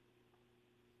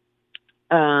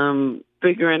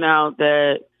 Figuring out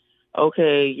that,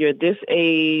 okay, you're this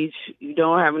age, you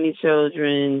don't have any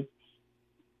children,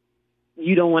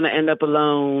 you don't want to end up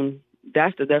alone.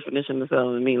 That's the definition of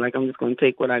settling to me. Like, I'm just going to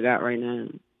take what I got right now.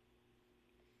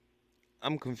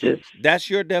 I'm confused. That's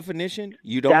your definition?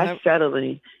 That's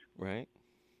settling. Right.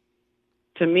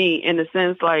 To me, in the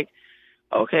sense, like,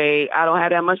 okay, I don't have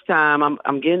that much time.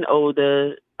 I'm getting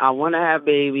older. I want to have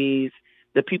babies.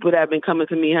 The people that have been coming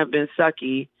to me have been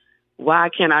sucky. Why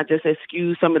can't I just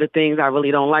excuse some of the things I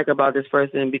really don't like about this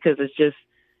person because it's just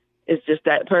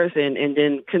that person, and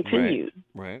then continue.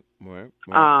 Right.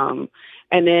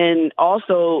 And then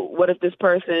also, what if this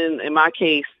person, in my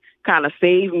case, kind of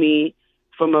saved me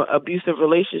from an abusive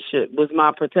relationship, was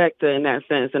my protector in that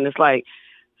sense? And it's like,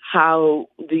 how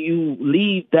do you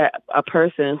leave a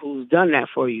person who's done that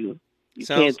for you? You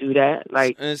can't do that.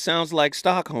 Like, it sounds like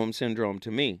Stockholm Syndrome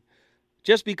to me.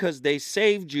 Just because they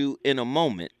saved you in a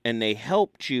moment and they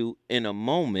helped you in a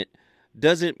moment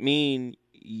doesn't mean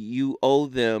you owe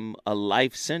them a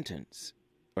life sentence,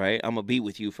 right? I'm going to be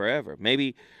with you forever.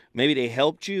 Maybe they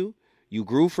helped you. You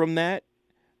grew from that.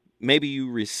 Maybe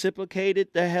you reciprocated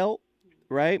the help,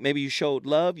 right? Maybe you showed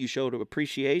love. You showed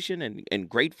appreciation and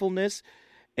gratefulness.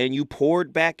 And you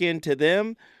poured back into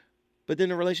them, but then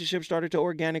the relationship started to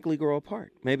organically grow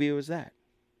apart. Maybe it was that.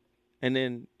 And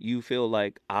then you feel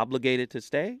like obligated to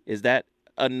stay? Is that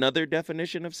another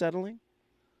definition of settling?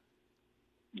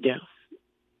 Yeah.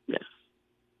 Yes.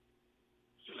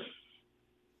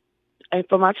 And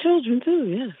for my children, too,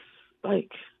 yes.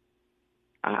 Like,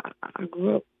 I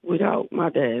grew up without my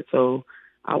dad, so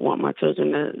I want my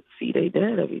children to see their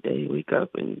dad every day, wake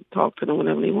up and talk to them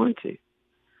whenever they want to.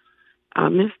 I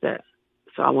miss that.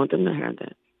 So I want them to have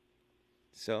that.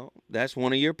 So that's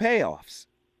one of your payoffs,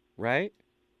 right?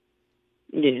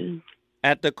 Yeah.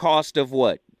 At the cost of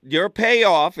what? Your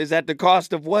payoff is at the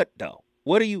cost of what, though?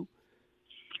 What is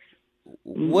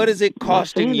it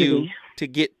costing you to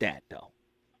get that, though?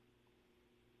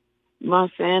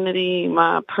 My sanity,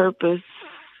 my purpose,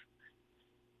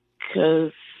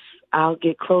 because I'll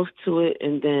get close to it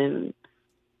and then,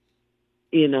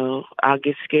 I'll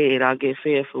get scared, I'll get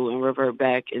fearful and revert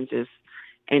back and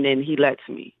then he lets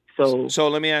me. So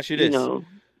let me ask you this.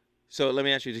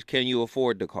 Can you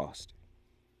afford the cost?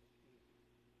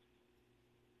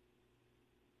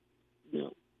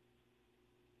 No.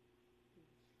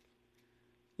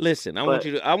 Listen, I want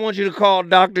you to call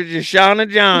Dr. Jashana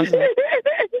Johnson.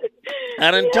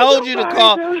 I done told you to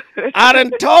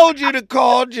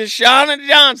call Jashana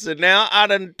Johnson. Now, I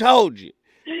done told you.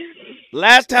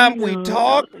 Last time we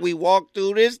talked, we walked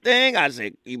through this thing. I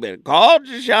said, you better call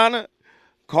Jashana.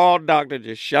 Call Dr.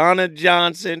 Jashana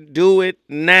Johnson. Do it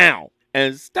now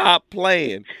and stop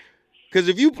playing. Because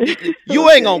if you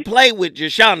ain't going to play with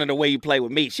Jashana the way you play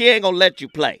with me. She ain't going to let you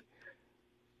play.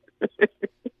 All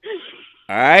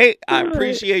right? I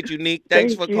appreciate you, Neek.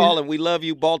 Thanks for calling. We love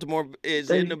you. Baltimore is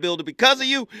in the building because of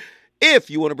you.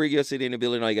 If you want to bring your city in the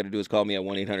building, all you got to do is call me at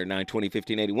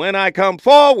 1-800-920-1580. When I come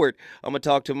forward, I'm going to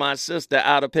talk to my sister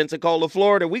out of Pensacola,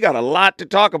 Florida. We got a lot to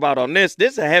talk about on this.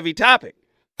 This is a heavy topic.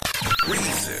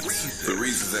 Reasons. The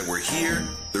reasons that we're here,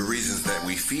 the reasons that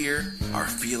we fear, our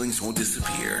feelings won't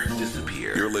disappear.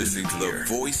 You're listening to the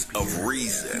voice of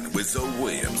reason with Zoe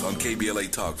Williams on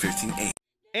KBLA Talk 1580.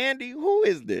 Andy, who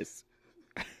is this?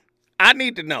 I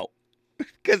need to know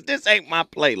because this ain't my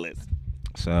playlist.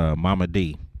 It's Mama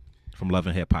D from Love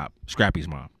and Hip Hop. Scrappy's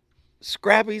mom.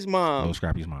 Scrappy's mom. Oh,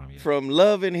 Scrappy's mom, yeah. From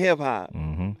Love and Hip Hop.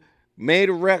 Mm-hmm. Made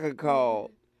a record called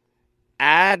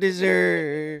I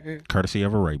Deserve. Courtesy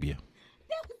of Arabia.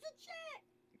 That was a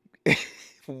check.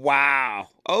 Wow.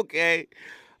 Okay.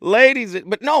 Ladies,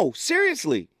 but no,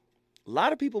 seriously. A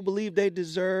lot of people believe they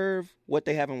deserve what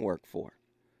they haven't worked for.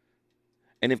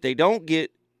 And if they don't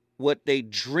get what they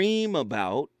dream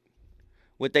about,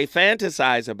 what they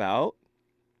fantasize about,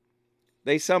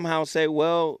 they somehow say,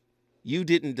 well, you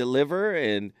didn't deliver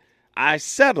and I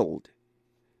settled.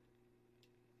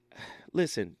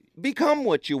 Listen, become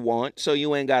what you want so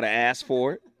you ain't got to ask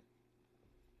for it.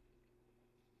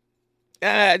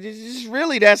 It's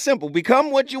really that simple.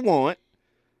 Become what you want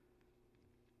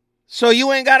so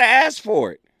you ain't got to ask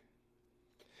for it.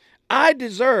 I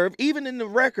deserve, even in the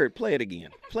record, play it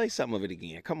again. Play some of it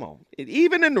again. Come on.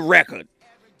 Even in the record.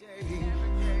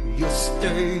 You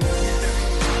stay.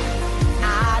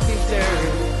 I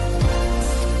deserve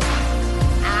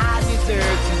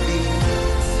to be.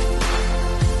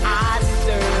 I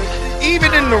deserve.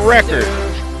 Even in the record.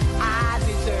 I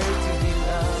deserve to be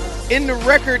loved. In the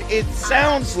record, it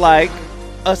sounds like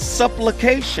a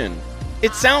supplication.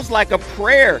 It sounds like a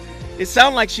prayer. It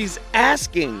sounds like she's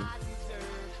asking.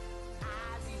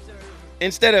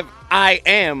 Instead of I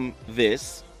am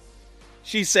this,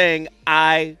 she's saying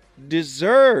I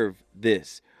deserve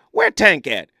this. Where Tank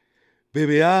at?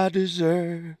 Baby, I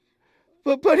deserve.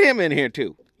 But put him in here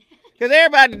too. Because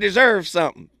everybody deserves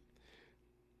something.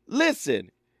 Listen,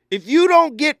 if you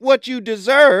don't get what you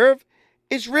deserve,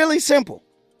 it's really simple.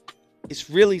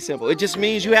 It's really simple. It just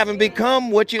means you haven't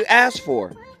become what you asked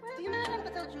for.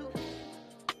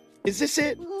 Is this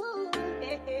it?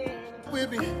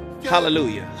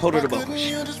 Hallelujah. Hold it above us.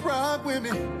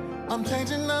 I'm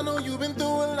changing, I know you've been through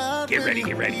a lot. Get ready,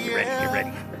 get ready, get ready, get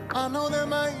ready. I know that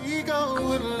my ego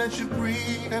wouldn't let you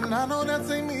breathe. And I know that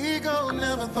same ego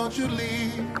never thought you'd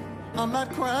leave. I'm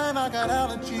not crying, I got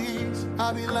allergies.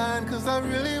 I be lying cause I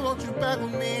really want you back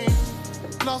with me.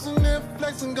 Lost in their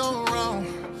flex and going wrong.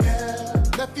 Yeah.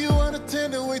 Left you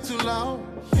unattended way too long.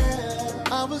 Yeah.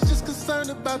 I was just concerned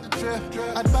about the drift.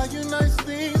 I'd buy you nice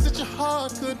things that your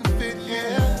heart couldn't fit.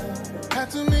 Yeah.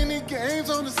 Had too many games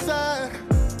on the side.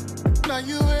 Now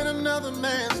you in another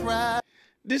man's ride.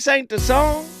 This ain't the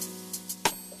song.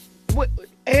 What?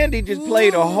 Andy just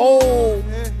played a whole.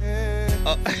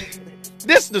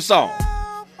 This the song.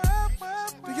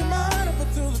 Do you mind if I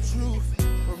tell the truth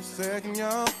for a second,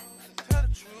 y'all?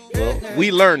 Well, we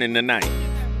learning tonight.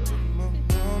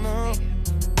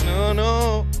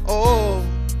 No, oh.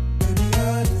 Maybe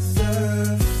I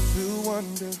deserve to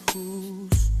wonder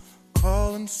who's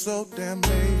calling so damn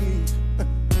late.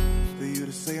 For you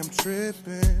to say I'm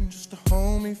tripping, just to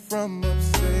hold me from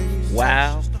upstate.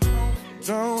 Wow.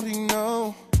 Don't he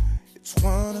know it's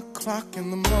 1 o'clock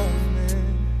in the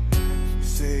morning? You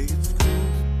say it's cool,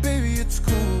 baby, it's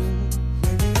cool.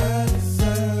 Maybe I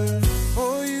deserve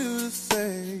for you to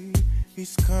say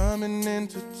he's coming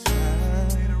into town.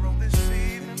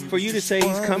 For you to say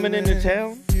he's coming into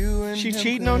town? She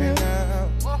cheating on him?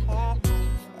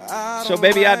 So,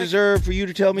 baby, I deserve for you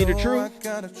to tell me the truth?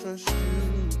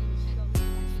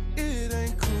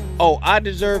 Oh, I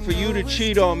deserve for you to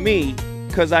cheat on me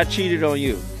because I cheated on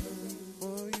you.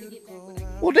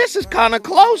 Well, this is kind of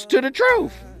close to the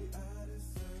truth.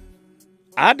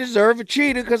 I deserve a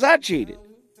cheater because I cheated.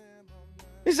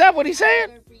 Is that what he's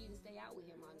saying?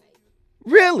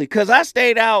 Really? Because I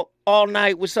stayed out all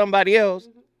night with somebody else?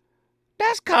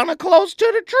 That's kind of close to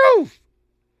the truth.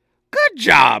 Good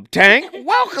job, Tank.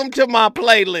 Welcome to my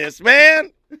playlist,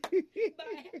 man.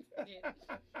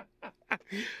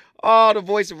 Oh, the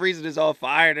voice of reason is on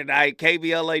fire tonight.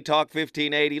 KBLA Talk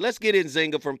 1580. Let's get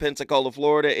Nzinga from Pensacola,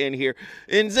 Florida in here.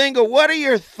 Nzinga, what are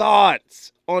your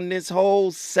thoughts on this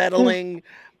whole settling?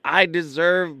 I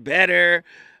deserve better.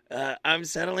 I'm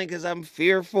settling because I'm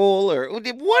fearful. Or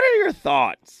what are your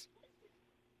thoughts?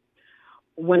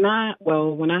 When I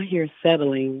hear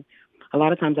settling, a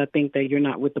lot of times I think that you're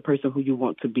not with the person who you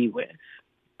want to be with.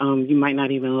 You might not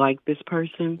even like this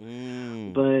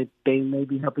person, but they may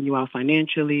be helping you out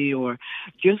financially or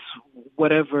just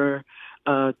whatever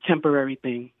temporary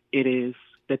thing it is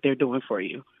that they're doing for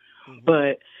you. Mm-hmm.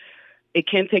 But it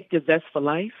can take the zest for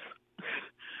life.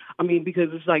 I mean, because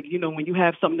it's like, when you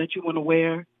have something that you want to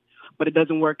wear, but it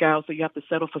doesn't work out, so you have to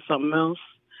settle for something else.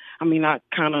 I mean, I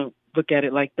kind of look at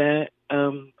it like that.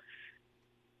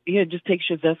 It just takes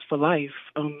your zest for life.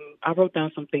 I wrote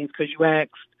down some things because you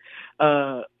asked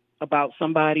about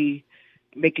somebody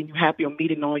making you happy or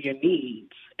meeting all your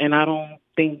needs. And I don't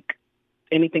think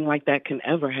anything like that can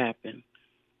ever happen.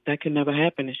 That can never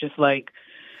happen. It's just like,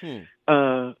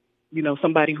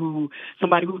 somebody who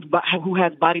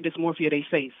has body dysmorphia, they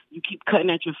face. You keep cutting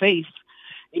at your face.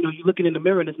 You're looking in the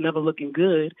mirror and it's never looking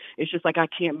good. It's just like, I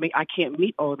can't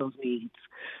meet all those needs.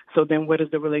 So then where does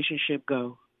the relationship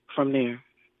go from there?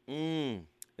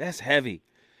 That's heavy.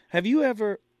 Have you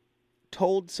ever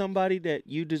told somebody that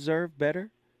you deserve better?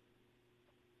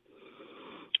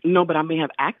 No, but I may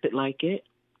have acted like it.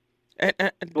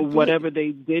 But whatever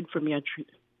they did for me, I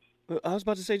was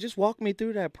about to say, just walk me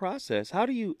through that process. How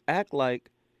do you act like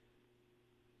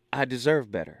I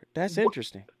deserve better? That's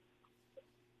interesting.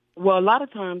 Well, a lot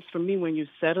of times for me, when you're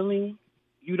settling,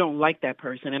 you don't like that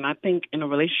person. And I think in a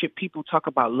relationship, people talk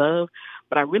about love,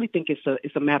 but I really think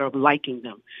it's a matter of liking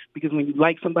them. Because when you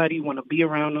like somebody, you want to be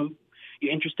around them.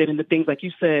 You're interested in the things, like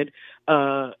you said,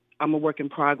 I'm a work in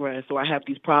progress, so I have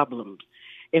these problems.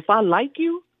 If I like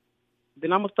you,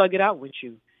 then I'm going to thug it out with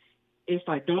you. If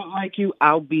I don't like you,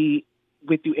 I'll be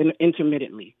with you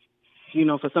intermittently. You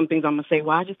know, for some things I'm going to say,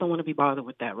 well, I just don't want to be bothered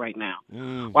with that right now.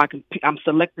 Or I'm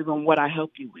selective on what I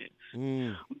help you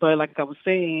with. But like I was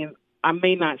saying, I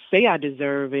may not say I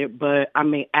deserve it, but I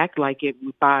may act like it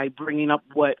by bringing up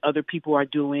what other people are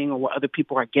doing or what other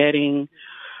people are getting,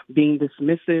 being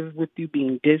dismissive with you,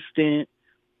 being distant.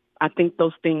 I think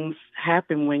those things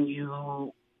happen when you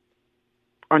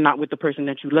are not with the person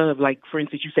that you love. Like, for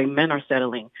instance, you say men are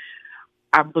settling.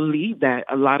 I believe that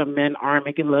a lot of men are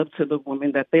making love to the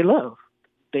woman that they love.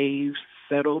 They've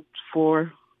settled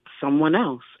for someone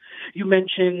else. You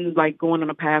mentioned like going on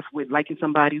a path with liking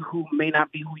somebody who may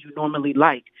not be who you normally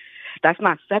like. That's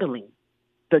not settling.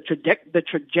 The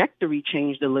trajectory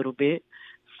changed a little bit.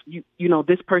 You know,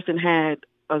 this person had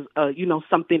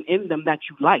something in them that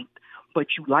you liked, but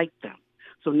you liked them.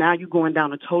 So now you're going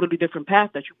down a totally different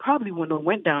path that you probably wouldn't have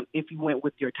went down if you went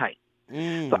with your type.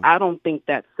 So I don't think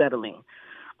that's settling.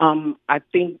 I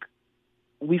think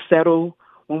we settle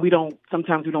when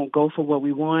sometimes we don't go for what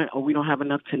we want, or we don't have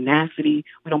enough tenacity.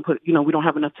 We don't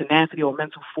have enough tenacity or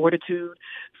mental fortitude.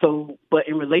 So, but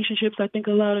in relationships, I think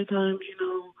a lot of times,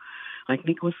 like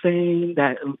Nick was saying,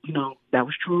 that, that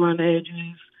was true on the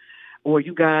edges. Or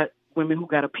you got women who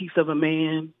got a piece of a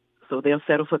man, so they'll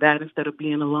settle for that instead of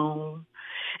being alone.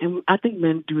 And I think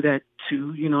men do that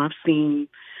too. I've seen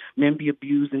men be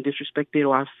abused and disrespected,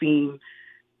 or I've seen,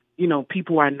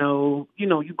 people I know,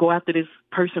 you go after this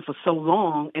person for so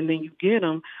long and then you get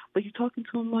them, but you're talking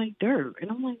to them like dirt. And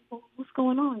I'm like, well, what's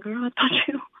going on, girl? I thought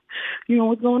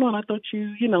what's going on? I thought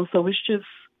so it's just,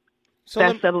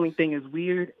 settling thing is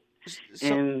weird.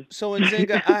 So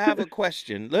Nzinga, I have a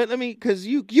question. Let me, because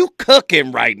you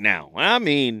cooking right now. I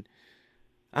mean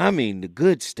the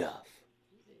good stuff,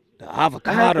 the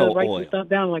avocado I had to write oil. Some stuff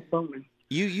down like Bowman.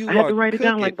 You I had to write cooking. it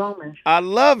down like Bowman. I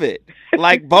love it.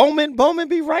 Like Bowman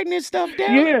be writing his stuff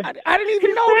down. Yeah, I didn't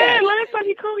even know that. Last time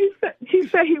he called, he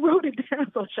said he wrote it down.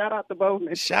 So shout out to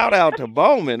Bowman. Shout out to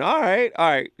Bowman. All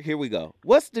right. Here we go.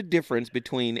 What's the difference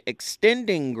between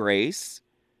extending grace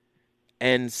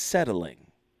and settling?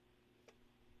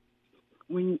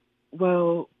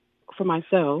 For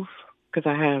myself, because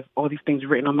I have all these things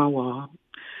written on my wall,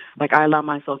 like I allow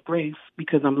myself grace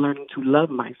because I'm learning to love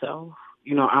myself.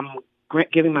 I'm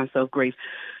giving myself grace.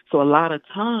 So a lot of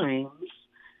times,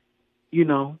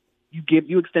 you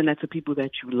extend that to people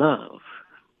that you love.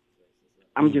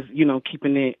 I'm just,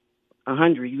 keeping it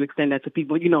 100. You extend that to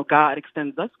people. God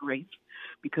extends us grace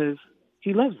because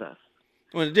he loves us.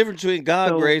 Well, the difference between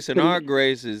God's grace and our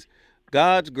grace is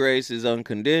God's grace is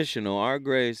unconditional. Our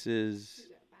grace is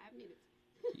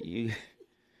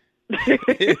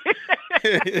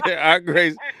our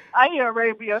grace. I hear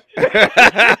Arabia.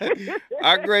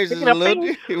 Our grace is a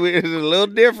little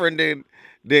different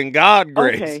than God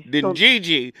grace, than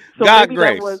Gigi. God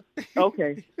grace.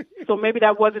 Okay, so maybe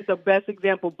that wasn't the best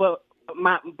example, but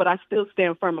I still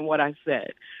stand firm in what I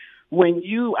said.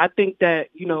 I think that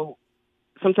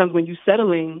sometimes when you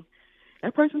settling,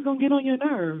 that person's gonna get on your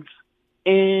nerves,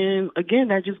 and again,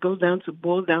 that just boils down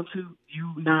to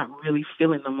you not really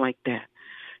feeling them like that.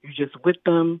 You're just with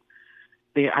them.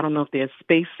 I don't know if they're a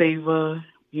space saver.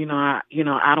 I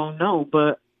don't know.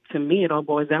 But to me, it all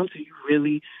boils down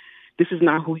to this is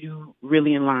not who you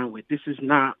really in line with. This is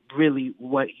not really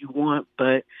what you want,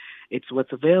 but it's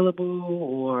what's available,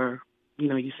 or,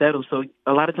 you settle. So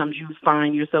a lot of times you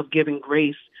find yourself giving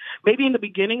grace, maybe in the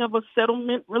beginning of a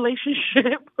settlement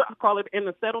relationship. I call it in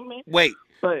a settlement. Wait,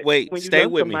 stay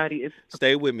with me.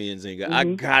 Stay with me, Nzinga. Mm-hmm. I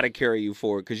got to carry you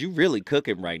forward because you're really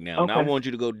cooking right now. Okay. And I want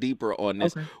you to go deeper on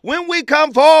this. Okay. When we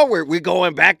come forward, we're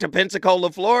going back to Pensacola,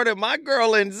 Florida. My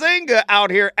girl Nzinga out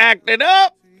here acting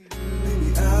up.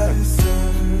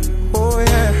 Oh,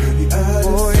 yeah.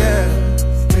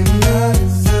 Baby, I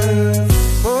deserve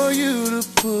for you to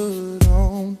put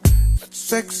on that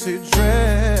sexy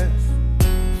dress.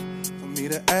 For me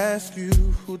to ask you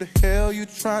who the hell you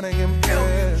trying to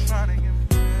impress.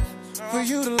 For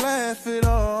you to laugh it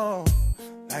off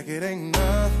like it ain't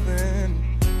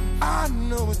nothing. I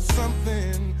know it's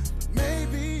something, but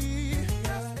maybe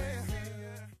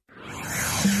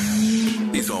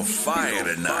He's on fire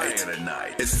tonight.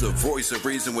 It's the Voice of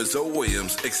Reason with Zoe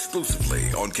Williams, exclusively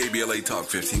on KBLA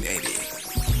Talk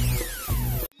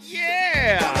 1580.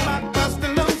 Yeah.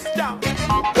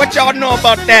 What y'all know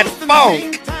about that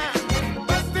funk?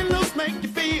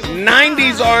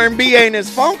 90s R&B ain't as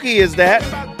funky as that.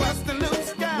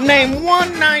 Name one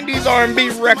 90s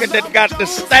R&B record that got the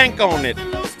stank on it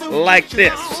like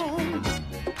this.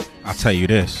 I'll tell you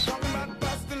this.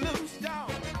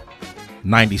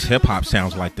 90s hip-hop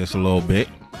sounds like this a little bit.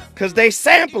 Because they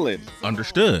sampling.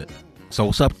 Understood. So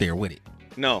what's up there with it?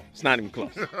 No, it's not even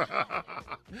close.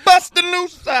 Bust the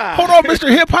loose side. Hold on, Mr.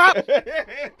 Hip-Hop.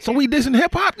 So we dissing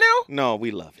hip-hop now? No,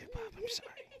 we love hip-hop. I'm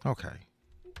sorry. Okay.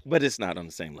 But it's not on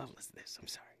the same level as this. I'm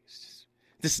sorry. This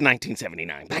is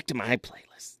 1979. Back to my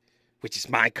playlist, which is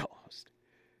my co-host.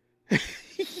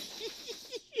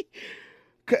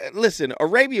 Listen,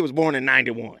 Arabia was born in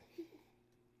 91.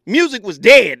 Music was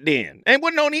dead then. And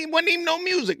wasn't even no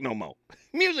music no more.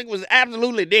 Music was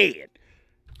absolutely dead.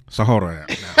 So hold on now.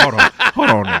 Hold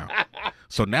on now.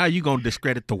 So now you're going to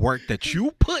discredit the work that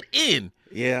you put in.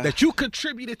 Yeah. That you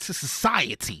contributed to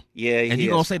society. Yeah. And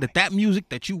you're going to say that music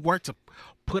that you worked to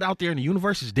put out there in the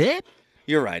universe is dead?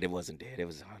 You're right. It wasn't dead. It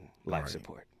was on life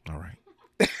support. All right.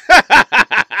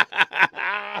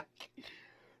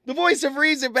 The Voice of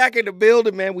Reason back in the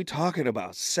building, man. We talking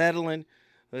about settling.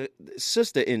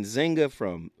 Sister Nzinga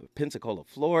from Pensacola,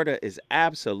 Florida is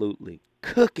absolutely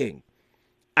cooking.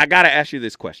 I got to ask you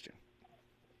this question.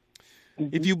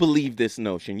 Mm-hmm. If you believe this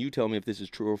notion, you tell me if this is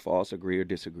true or false, agree or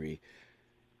disagree.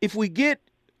 If we get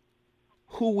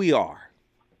who we are,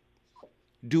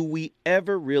 do we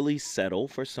ever really settle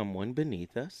for someone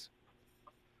beneath us?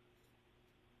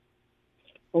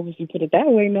 Well, if you put it that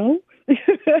way, no.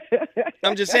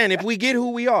 I'm just saying, if we get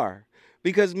who we are,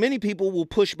 because many people will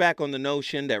push back on the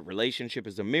notion that relationship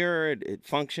is a mirror. It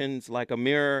functions like a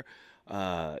mirror.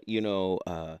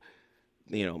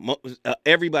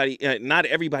 Everybody, not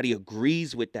everybody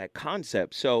agrees with that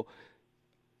concept. So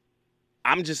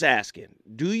I'm just asking,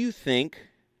 do you think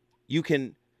you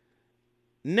can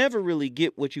never really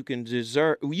get what you can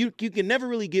deserve? You can never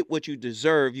really get what you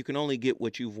deserve. You can only get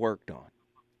what you've worked on.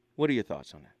 What are your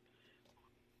thoughts on that?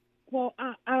 Well,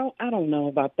 I don't know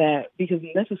about that, because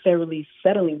necessarily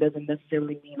settling doesn't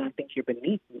necessarily mean I think you're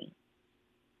beneath me.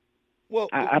 Well,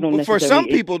 I don't for some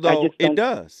people, though, it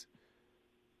does.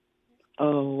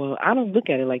 Oh, well, I don't look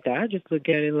at it like that. I just look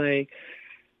at it like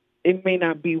it may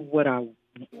not be what I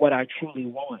truly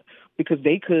want, because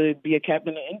they could be a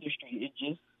captain of industry.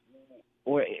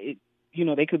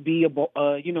 They could be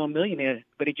a millionaire,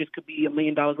 but it just could be $1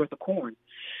 million worth of corn.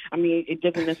 I mean, it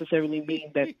doesn't necessarily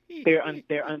mean that they're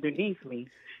underneath me.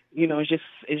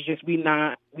 It's just we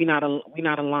not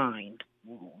aligned.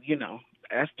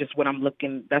 That's just what I'm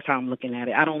looking. That's how I'm looking at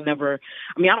it. I don't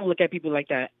look at people like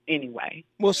that anyway.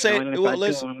 Well,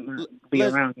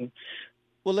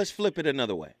 let's flip it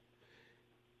another way.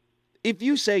 If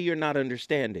you say you're not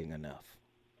understanding enough,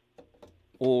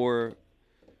 or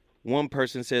one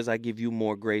person says I give you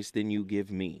more grace than you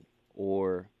give me,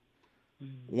 or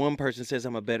one person says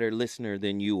I'm a better listener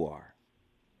than you are,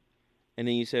 and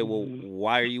then you say, well,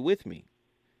 why are you with me?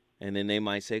 And then they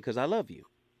might say, because I love you.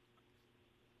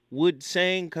 Would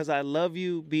saying because I love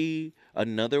you be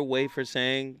another way for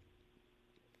saying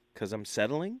because I'm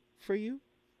settling for you?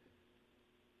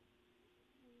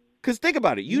 Because think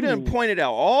about it. You done pointed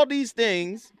out all these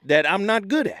things that I'm not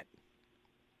good at,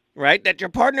 right? That your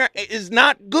partner is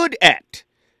not good at.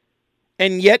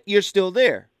 And yet you're still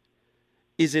there.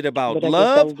 Is it about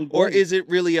love, or is it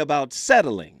really about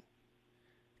settling?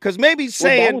 Because maybe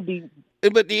saying...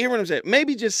 But do you hear what I'm saying?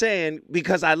 Maybe just saying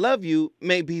because I love you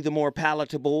may be the more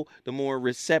palatable, the more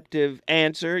receptive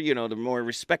answer, the more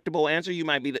respectable answer.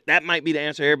 That might be the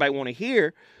answer everybody want to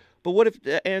hear. But what if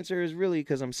the answer is really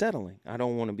because I'm settling? I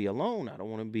don't want to be alone. I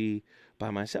don't want to be by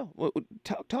myself.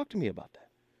 Talk to me about that.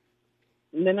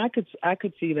 And then I could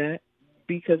see that,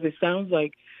 because it sounds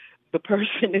like the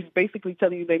person is basically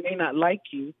telling you they may not like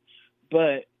you,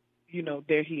 but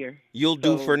they're here. You'll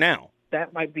do for now.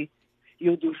 That might be.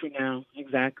 You'll do for now,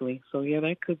 exactly. So yeah,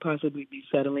 that could possibly be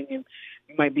settling, and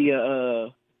you might be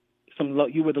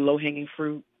you were the low hanging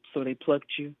fruit, so they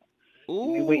plucked you.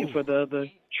 Ooh. You're waiting for the other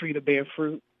tree to bear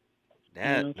fruit.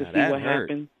 To see what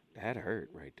happens. That hurt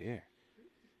right there.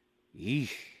 Yeesh.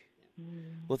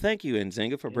 Well, thank you,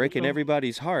 Nzinga, for breaking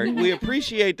everybody's heart. We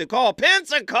appreciate the call.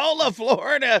 Pensacola,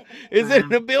 Florida is in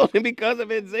the building because of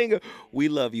Nzinga. We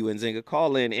love you, Nzinga.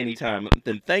 Call in anytime.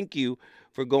 Then thank you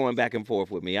for going back and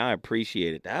forth with me. I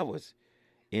appreciate it.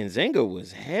 Nzinga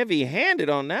was heavy-handed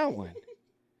on that one.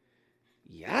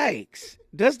 Yikes.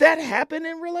 Does that happen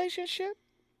in relationship?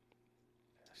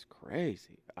 That's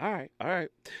crazy. All right.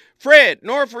 Fred,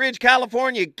 Northridge,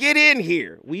 California, get in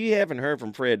here. We haven't heard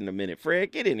from Fred in a minute.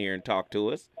 Fred, get in here and talk to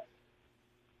us.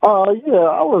 Yeah,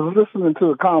 I was listening to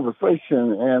the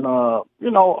conversation, and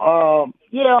you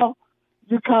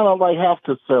kind of like have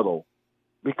to settle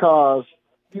because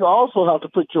you also have to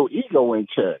put your ego in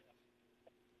check.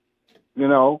 You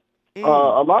know, a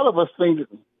lot of us think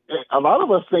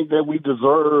that we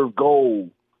deserve gold,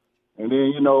 and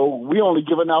then we only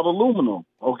giving out aluminum.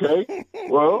 Okay,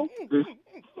 well,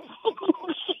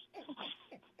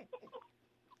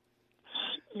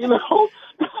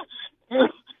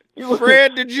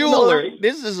 Fred the jeweler.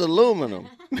 This is aluminum.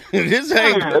 This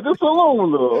ain't this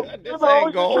aluminum. This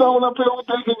ain't gold. You coming up here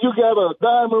thinking you got a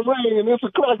diamond ring and it's a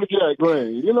crackerjack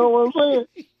ring. You know what I'm saying?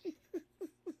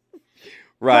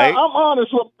 Right. Now, I'm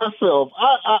honest with myself.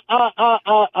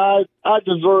 I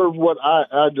deserve what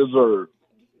I deserve.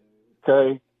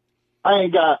 Okay. I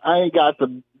ain't got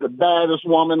the baddest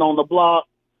woman on the block.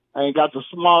 I ain't got the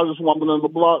smartest woman on the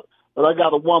block, but I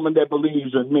got a woman that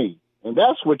believes in me. And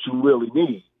that's what you really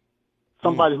need.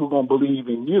 Somebody who's going to believe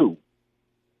in you.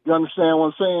 You understand what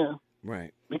I'm saying?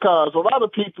 Right. Because a lot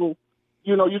of people,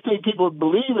 you think people are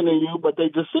believing in you, but they're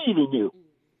deceiving you.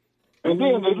 And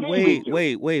then they leave you.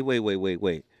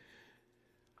 Wait.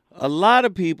 A lot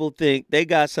of people think they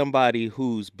got somebody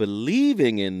who's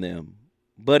believing in them,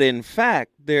 but in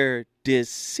fact, they're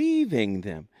deceiving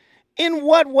them. In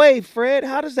what way, Fred?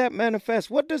 How does that manifest?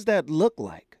 What does that look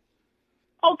like?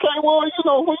 Okay, well, when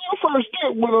you first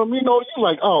get with them, you're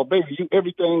like, oh, baby, you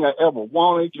everything I ever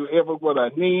wanted, you ever what I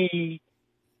need.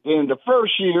 In the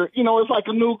first year, it's like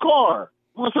a new car.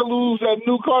 Once I lose that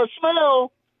new car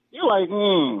smell, you're like,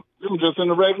 I'm just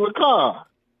in a regular car.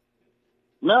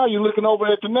 Now you're looking over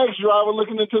at the next driver,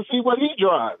 looking to see what he's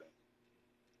driving.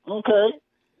 Okay?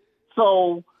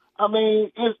 So, I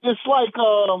mean, it's like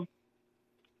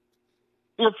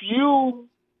if you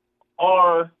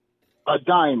are a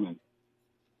diamond,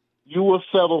 you will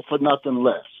settle for nothing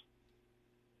less.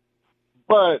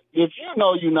 But if you're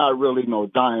not really no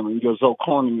diamond, you're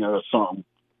zirconia or something.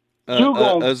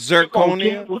 A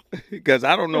zirconia? Because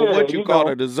I don't know what you call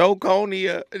it. A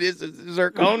zirconia? This is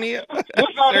zirconia?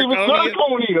 It's not even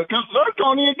zirconia, because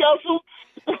zirconia got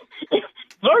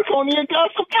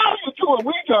some value to it.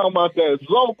 We talking about that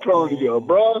zirconia,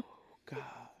 bro. God.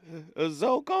 A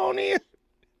zirconia?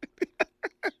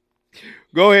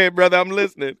 Go ahead, brother. I'm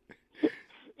listening.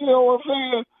 You know what I'm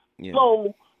saying? Yeah.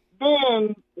 So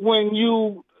then when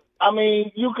you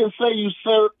can say you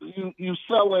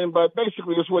selling, but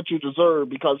basically it's what you deserve,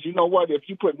 because you know what? If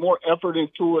you put more effort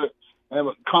into it and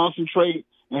concentrate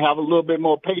and have a little bit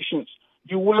more patience,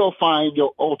 you will find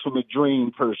your ultimate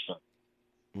dream person.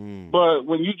 But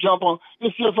when you jump on,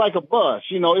 it's just like a bus.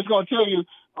 It's going to tell you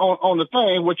on the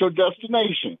thing what your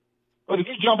destination. But if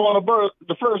you jump on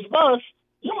the first bus,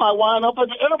 you might wind up at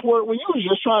the airport when you was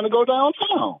just trying to go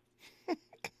downtown.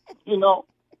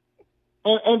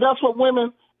 And that's what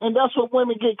women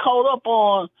get caught up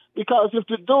on, because if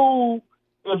the dude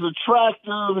is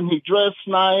attractive and he dressed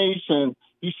nice and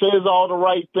he says all the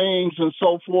right things and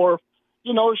so forth,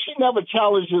 she never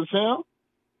challenges him.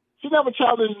 She never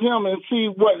challenges him and see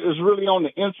what is really on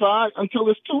the inside until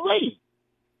it's too late.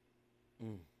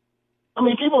 I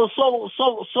mean, people are so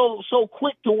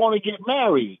quick to want to get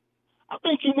married. I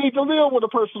think you need to live with a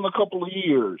person a couple of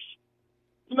years.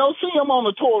 See him on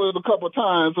the toilet a couple of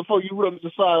times before you really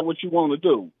decide what you want to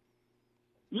do.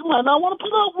 You might not want to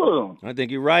put up with him. I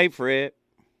think you're right, Fred.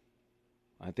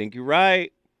 I think you're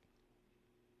right.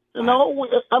 I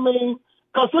mean,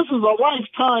 because this is a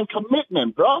lifetime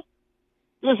commitment, bro.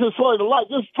 This is for the life.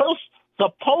 This person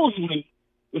supposedly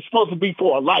is supposed to be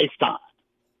for a lifetime.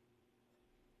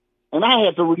 And I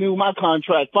had to renew my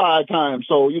contract 5 times,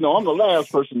 so, I'm the last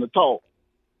person to talk.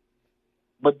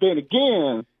 But then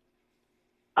again,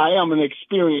 I am an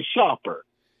experienced shopper.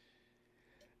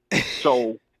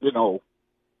 So,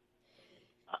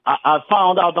 I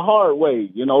found out the hard way,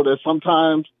 that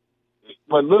sometimes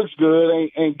what looks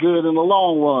good ain't good in the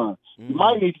long run. You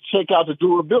might need to check out the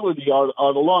durability or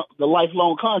the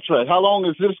lifelong contract. How long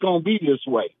is this going to be this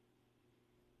way?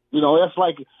 That's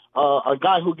like a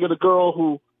guy who get a girl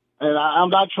who, and I'm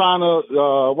not trying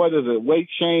to, weight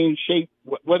shame, shape,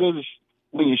 what is it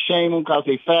when you shame them because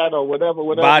they fat or whatever.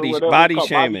 Body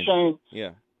shaming. Shame.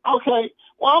 Yeah. Okay.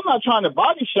 Well, I'm not trying to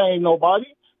body shame nobody,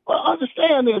 but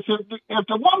understand this. If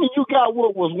the woman you got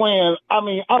with was weighing, I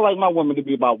like my woman to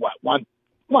be about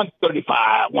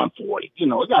 135, 140. It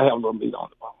got to have a little meat on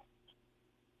the bone.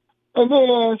 And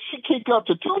then she kicked up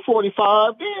to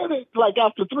 245. Then,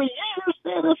 after 3 years,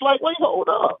 then it's like, wait, hold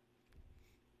up.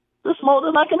 This more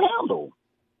than I can handle.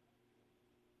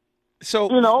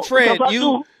 So, You know, Fred, because I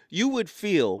do. you would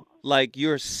feel like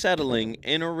you're settling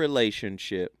in a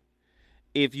relationship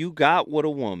if you got with a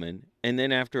woman and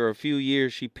then after a few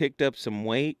years she picked up some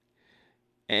weight,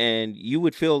 and you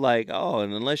would feel like, oh,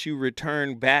 and unless you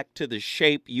return back to the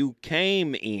shape you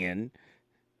came in,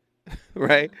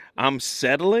 right, I'm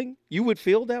settling? You would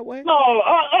feel that way? No,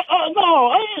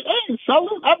 I ain't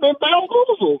selling. I've been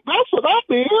bamboozled. That's what I've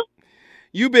been.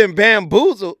 You've been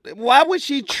bamboozled. Why would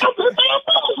she? I've been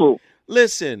bamboozled.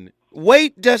 Listen,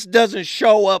 weight just doesn't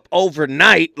show up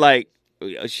overnight. Like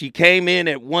she came in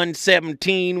at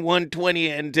 117, 120,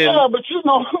 and then. Yeah, but you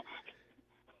know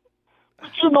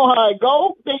how it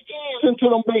go. They ease into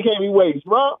them big heavy weights,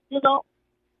 bro. You know,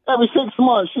 every 6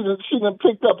 months she done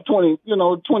picked up 20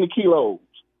 kilos.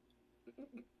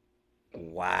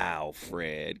 Wow,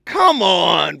 Fred. Come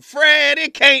on, Fred.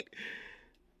 It can't.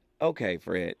 Okay,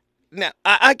 Fred. Now,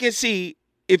 I can see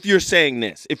if you're saying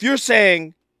this. If you're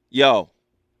saying, yo,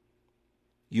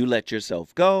 you let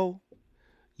yourself go,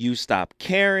 you stop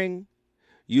caring,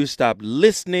 you stop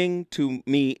listening to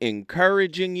me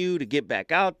encouraging you to get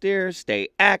back out there, stay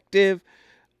active,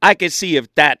 I can see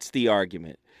if that's the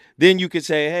argument. Then you could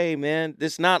say, hey, man,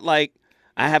 it's not like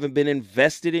I haven't been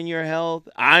invested in your health.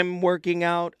 I'm working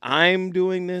out. I'm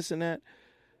doing this and that.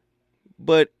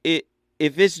 But if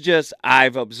it's just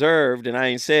I've observed and I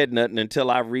ain't said nothing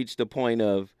until I've reached the point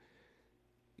of,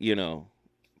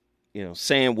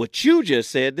 saying what you just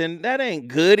said, then that ain't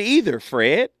good either,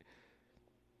 Fred.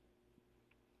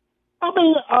 I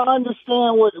mean, I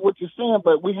understand what you're saying,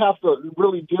 but we have to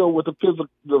really deal with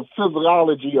the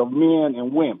physiology of men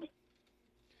and women.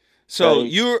 So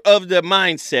you're of the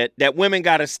mindset that women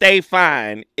got to stay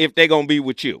fine if they're going to be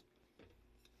with you.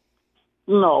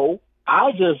 No,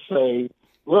 I just say,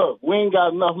 look, we ain't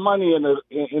got enough money in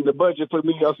the budget for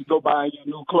me to go buying you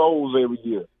new clothes every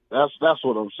year. That's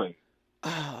what I'm saying.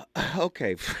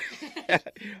 Okay.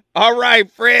 All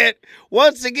right, Fred.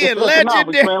 Once again,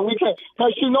 legendary. Man, we can't,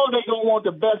 because you know they don't want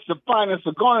the best, the finest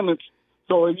of garments.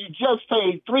 So if you just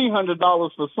paid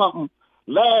 $300 for something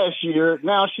last year,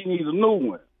 now she needs a new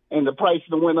one, and the price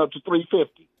went up to $350.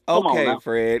 Okay,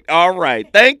 Fred. All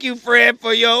right. Thank you, Fred,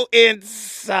 for your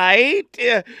insight.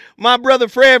 My brother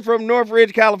Fred from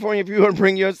Northridge, California. If you want to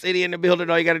bring your city in the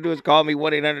building, all you got to do is call me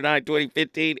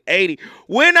 1-800-920-1580.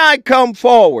 When I come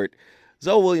forward,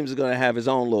 Zoe Williams is going to have his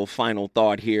own little final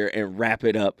thought here and wrap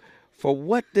it up for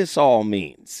what this all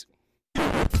means.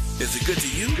 Is it good to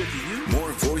you? More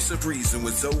Voice of Reason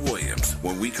with Zoe Williams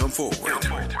when we come forward.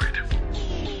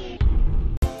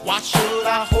 Why should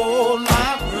I hold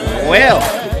my breath? Well,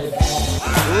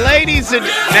 ladies and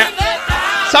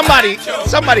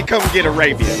somebody come get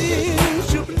Arabia.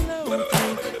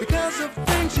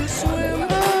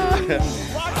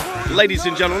 Ladies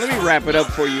and gentlemen, let me wrap it up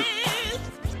for you.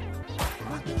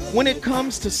 When it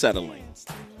comes to settling,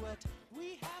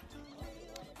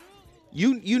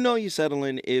 you know you're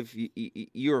settling if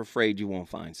you're afraid you won't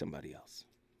find somebody else.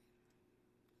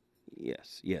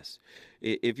 Yes.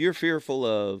 If you're fearful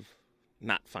of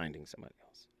not finding somebody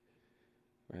else,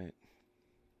 right,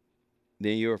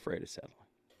 then you're afraid of settling.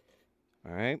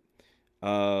 All right?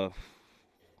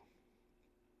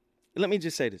 Let me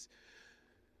just say this.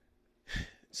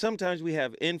 Sometimes we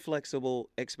have inflexible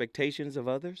expectations of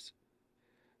others.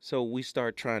 So we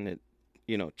start trying to,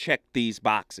 check these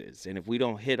boxes. And if we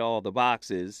don't hit all the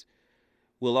boxes,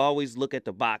 we'll always look at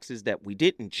the boxes that we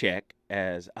didn't check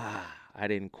as, I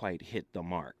didn't quite hit the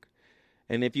mark.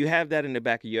 And if you have that in the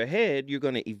back of your head, you're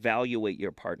going to evaluate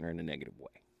your partner in a negative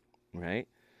way, right?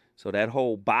 So that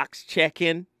whole box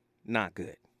check-in, not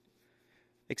good.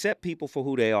 Accept people for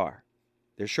who they are.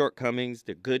 Their shortcomings,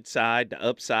 their good side, the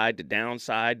upside, the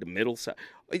downside, the middle side.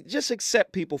 Just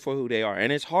accept people for who they are.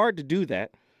 And it's hard to do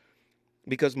that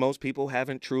because most people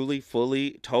haven't truly,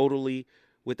 fully, totally,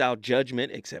 without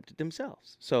judgment, accepted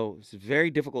themselves. So it's a very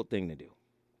difficult thing to do.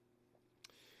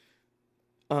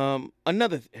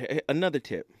 Another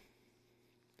tip.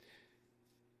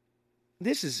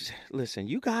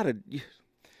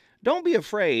 Don't be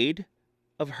afraid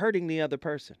of hurting the other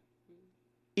person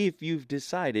if you've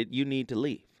decided you need to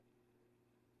leave.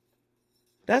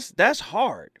 That's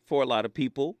hard for a lot of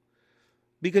people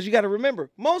because you got to remember,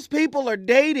 most people are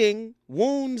dating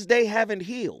wounds they haven't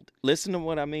healed. Listen to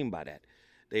what I mean by that.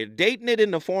 They're dating it in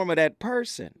the form of that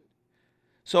person.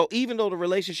 So even though the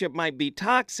relationship might be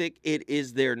toxic, it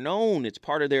is their known. It's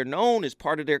part of their known. It's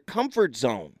part of their comfort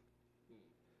zone.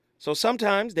 So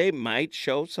sometimes they might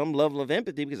show some level of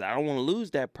empathy because I don't want to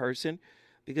lose that person.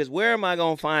 Because where am I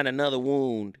going to find another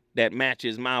wound that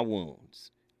matches my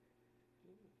wounds?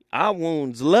 Our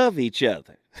wounds love each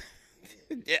other.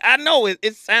 I know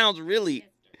it sounds really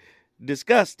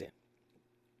disgusting.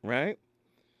 right?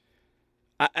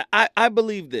 I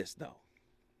believe this, though,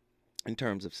 in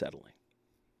terms of settling.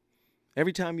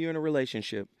 Every time you're in a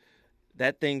relationship,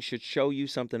 that thing should show you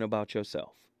something about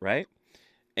yourself, right?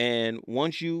 And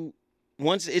once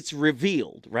it's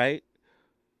revealed, right?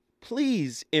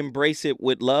 Please embrace it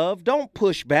with love. Don't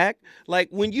push back. Like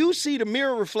when you see the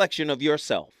mirror reflection of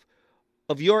yourself,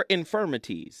 of your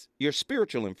infirmities, your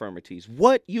spiritual infirmities,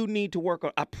 what you need to work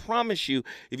on, I promise you,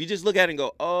 if you just look at it and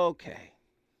go, okay.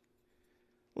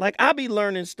 Like I be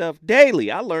learning stuff daily.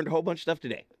 I learned a whole bunch of stuff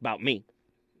today about me.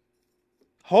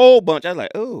 Whole bunch. I was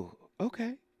like, oh,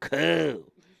 okay, cool.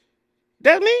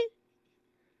 That's me?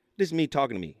 This is me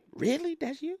talking to me. Really?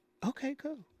 That's you? Okay,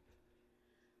 cool.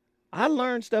 I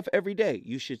learn stuff every day.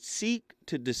 You should seek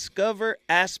to discover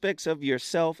aspects of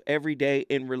yourself every day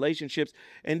in relationships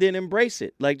and then embrace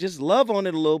it. Like just love on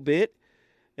it a little bit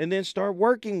and then start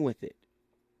working with it.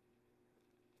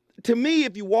 To me,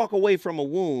 if you walk away from a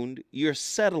wound, you're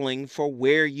settling for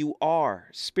where you are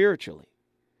spiritually.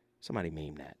 Somebody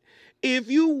meme that.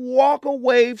 If you walk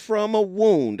away from a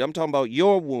wound, I'm talking about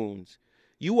your wounds,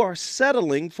 you are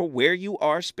settling for where you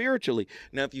are spiritually.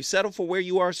 Now, if you settle for where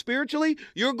you are spiritually,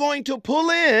 you're going to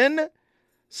pull in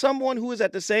someone who is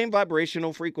at the same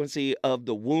vibrational frequency of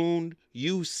the wound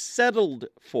you settled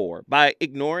for by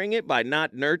ignoring it, by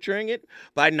not nurturing it,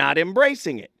 by not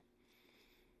embracing it.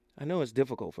 I know it's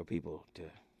difficult for people to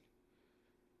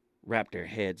wrap their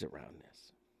heads around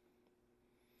this.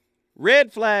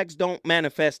 Red flags don't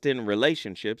manifest in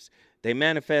relationships. They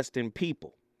manifest in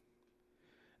people.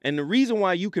 And the reason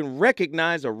why you can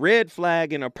recognize a red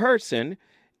flag in a person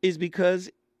is because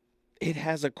it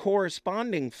has a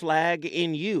corresponding flag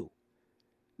in you.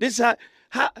 This is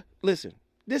listen,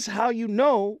 this is how you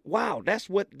know, wow, that's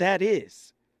what that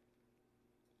is.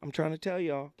 I'm trying to tell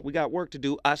y'all, we got work to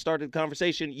do. I started the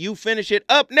conversation. You finish it.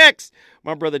 Up next,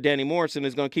 my brother Danny Morrison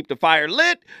is going to keep the fire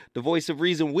lit. The Voice of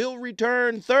Reason will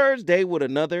return Thursday with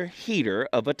another heater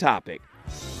of a topic.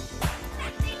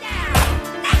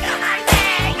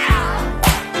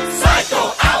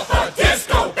 Psycho, alpha,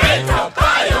 disco, beta,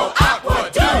 bio, aqua,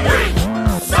 do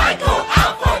Psycho,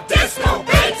 alpha, disco,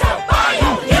 beta,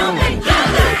 bio, human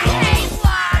gathered. Hey,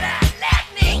 water, let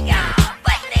me go,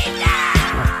 put me down.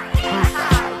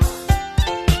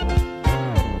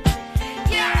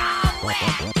 You're all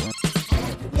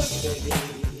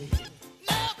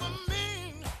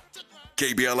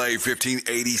KBLA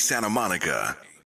 1580 Santa Monica.